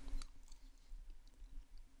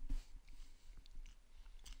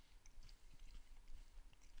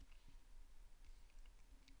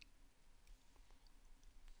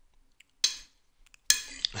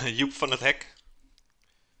 Joep van het Hek.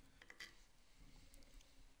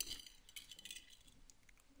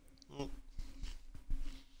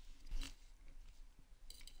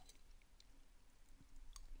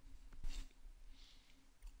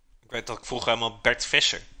 Ik weet dat ik vroeger helemaal Bert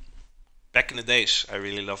Visser. Back in the days, I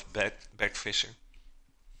really loved Bert Visser.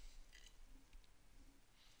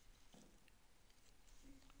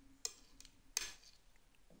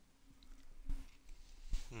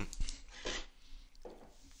 Hmm.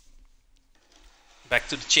 Back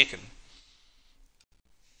to the chicken.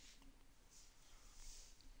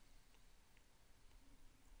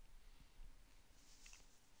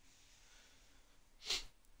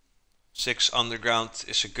 Six Underground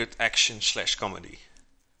is a good action slash comedy.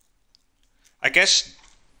 I guess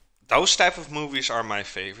those type of movies are my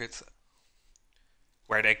favorite,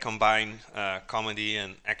 where they combine comedy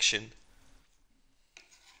and action.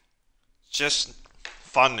 Just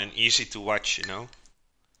fun and easy to watch, you know.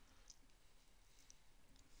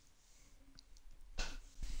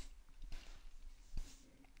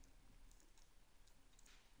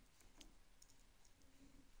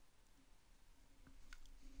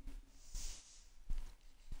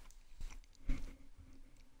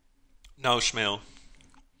 No, Smil,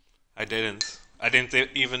 I didn't. I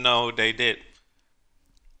didn't even know they did.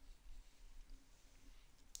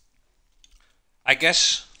 I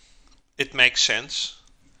guess it makes sense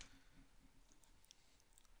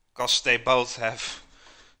because they both have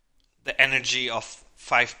the energy of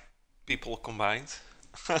five people combined.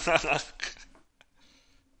 I'm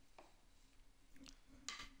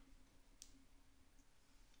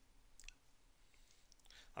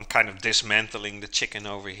kind of dismantling the chicken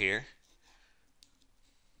over here.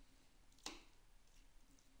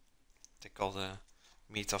 Take all the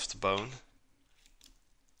meat off the bone.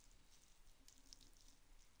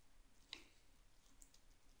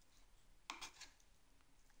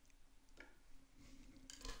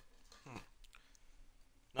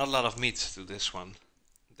 Not a lot of meat to this one.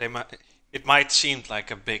 They might. It might seem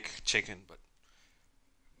like a big chicken, but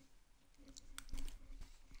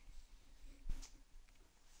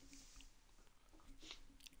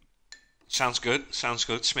sounds good. Sounds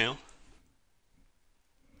good, Smell.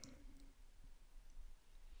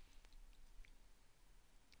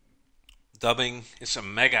 Dubbing is a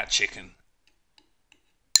mega chicken.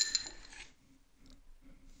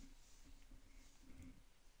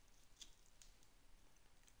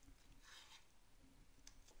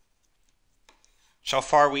 So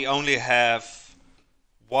far, we only have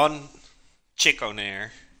one Chiconair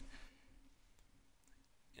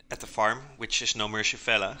at the farm, which is No Mercy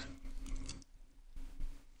Fella.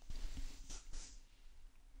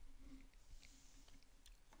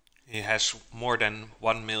 He has more than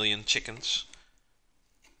 1 million chickens.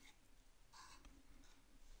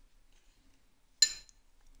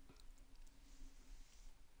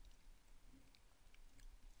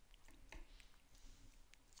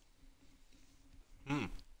 Hmm.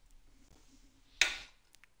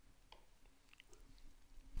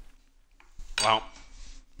 Well,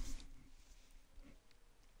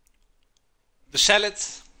 the salad,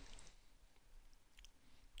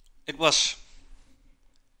 it was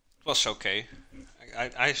it was okay.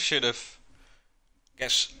 I should have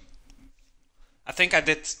guess. I think I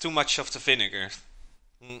did too much of the vinegar.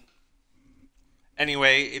 Mm.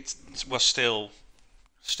 Anyway, it was still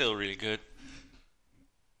really good.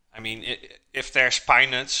 I mean, if there's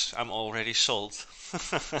pine nuts, I'm already sold.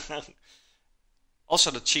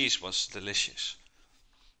 Also, the cheese was delicious.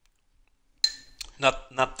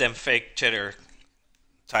 Not them fake cheddar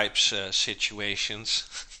types situations.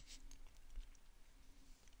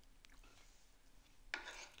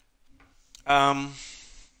 um,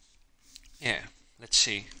 yeah. Let's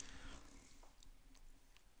see.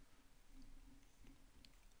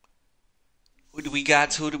 Who do we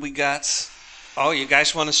got? Who do we got? Oh, you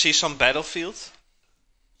guys want to see some Battlefield?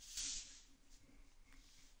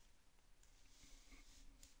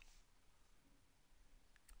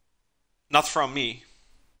 Not from me,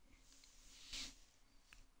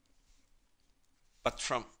 but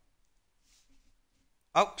from.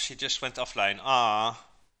 Oh, she just went offline. Ah.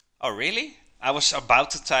 Oh, really? I was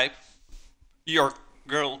about to type your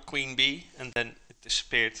girl Queen Bee and then it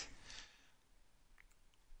disappeared.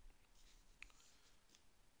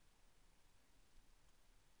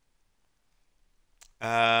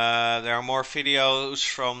 There are more videos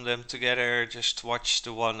from them together. Just watch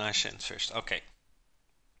the one I sent first. Okay.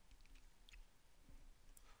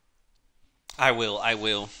 I will. I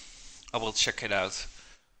will. I will check it out.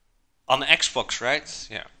 On Xbox, right?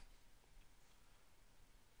 Yeah.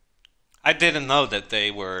 I didn't know that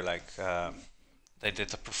they were like they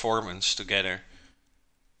did a performance together.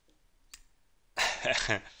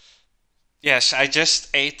 Yes, I just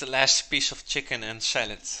ate the last piece of chicken and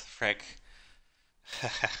salad, Frank.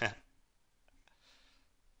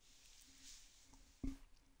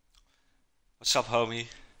 What's up, homie?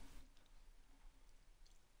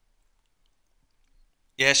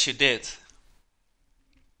 Yes, you did.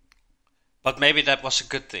 But maybe that was a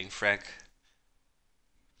good thing, Frank.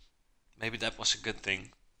 Maybe that was a good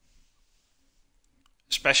thing.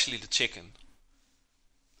 Especially the chicken.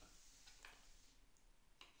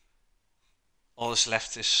 All that's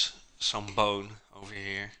left is some bone over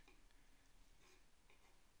here.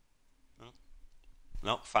 Oh,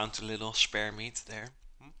 no, found a little spare meat there.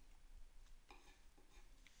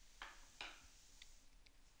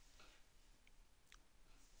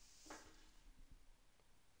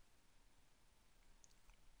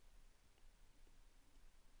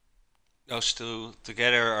 Those two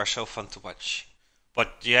together are so fun to watch.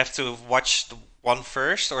 But you have to watch the one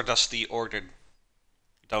first, or does the order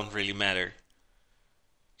don't really matter?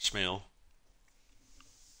 Smell.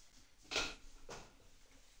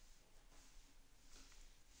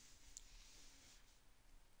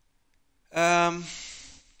 Um,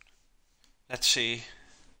 let's see.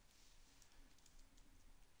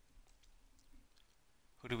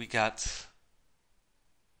 Who do we got?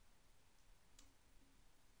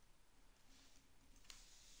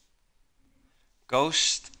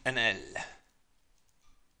 Ghost and L.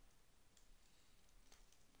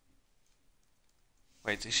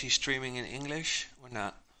 Wait, is he streaming in English or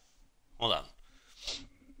not? Hold on.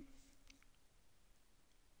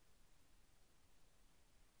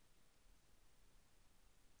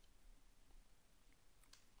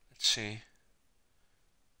 Let's see.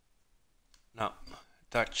 No,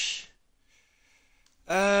 Dutch.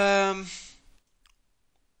 Um,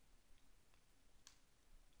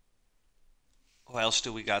 who else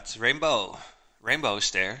do we got? Rainbow.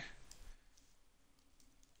 Rainbow's there.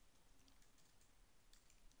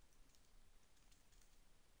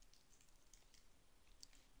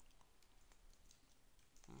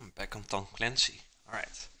 Back on Tom Clancy. All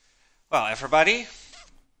right. Well, everybody,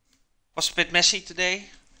 was a bit messy today.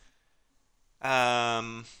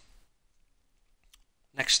 Um,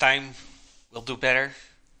 next time we'll do better.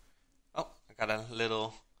 Oh, I got a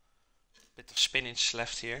little bit of spinach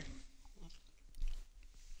left here.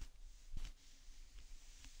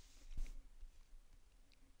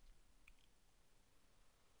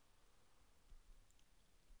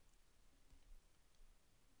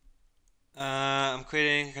 I'm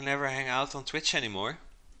quitting. I can never hang out on Twitch anymore.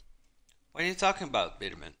 What are you talking about,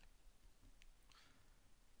 Bitterman?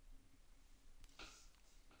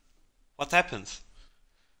 What happened?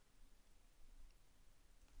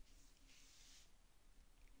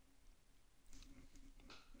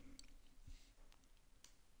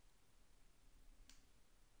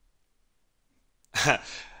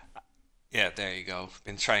 Yeah, there you go.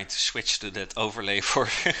 Been trying to switch to that overlay for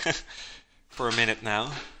for a minute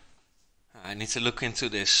now. I need to look into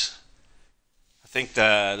this. I think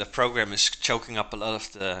the program is choking up a lot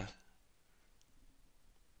of the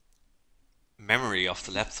memory of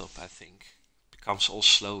the laptop. I think it becomes all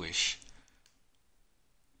slowish.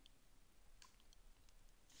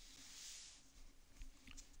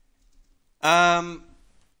 Um,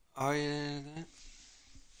 are you?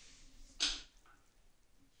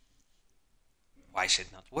 Why is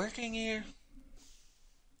it not working here?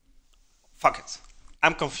 Fuck it.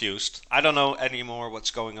 I'm confused. I don't know anymore what's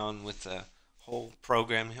going on with the whole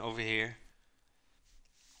program over here.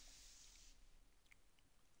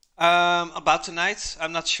 About tonight,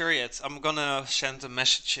 I'm not sure yet. I'm gonna send a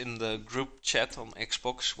message in the group chat on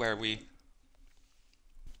Xbox where we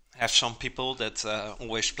have some people that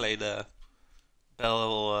always play the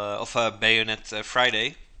Bell of Bayonet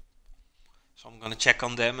Friday. So I'm gonna check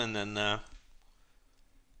on them and then.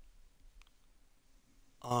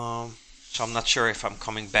 So I'm not sure if I'm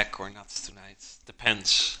coming back or not tonight.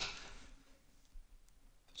 Depends.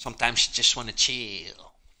 Sometimes you just want to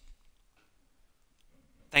chill.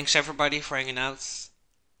 Thanks everybody for hanging out.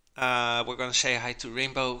 We're gonna say hi to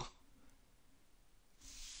Rainbow.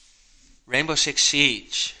 Rainbow Six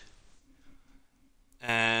Siege.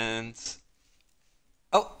 And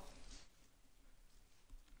oh,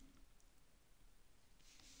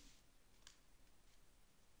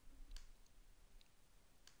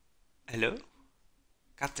 hello.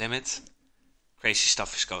 God damn it. Crazy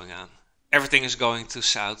stuff is going on. Everything is going to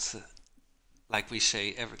south. Like we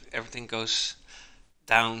say, everything goes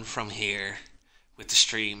down from here with the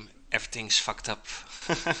stream. Everything's fucked up.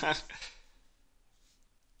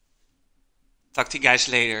 Talk to you guys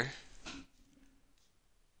later.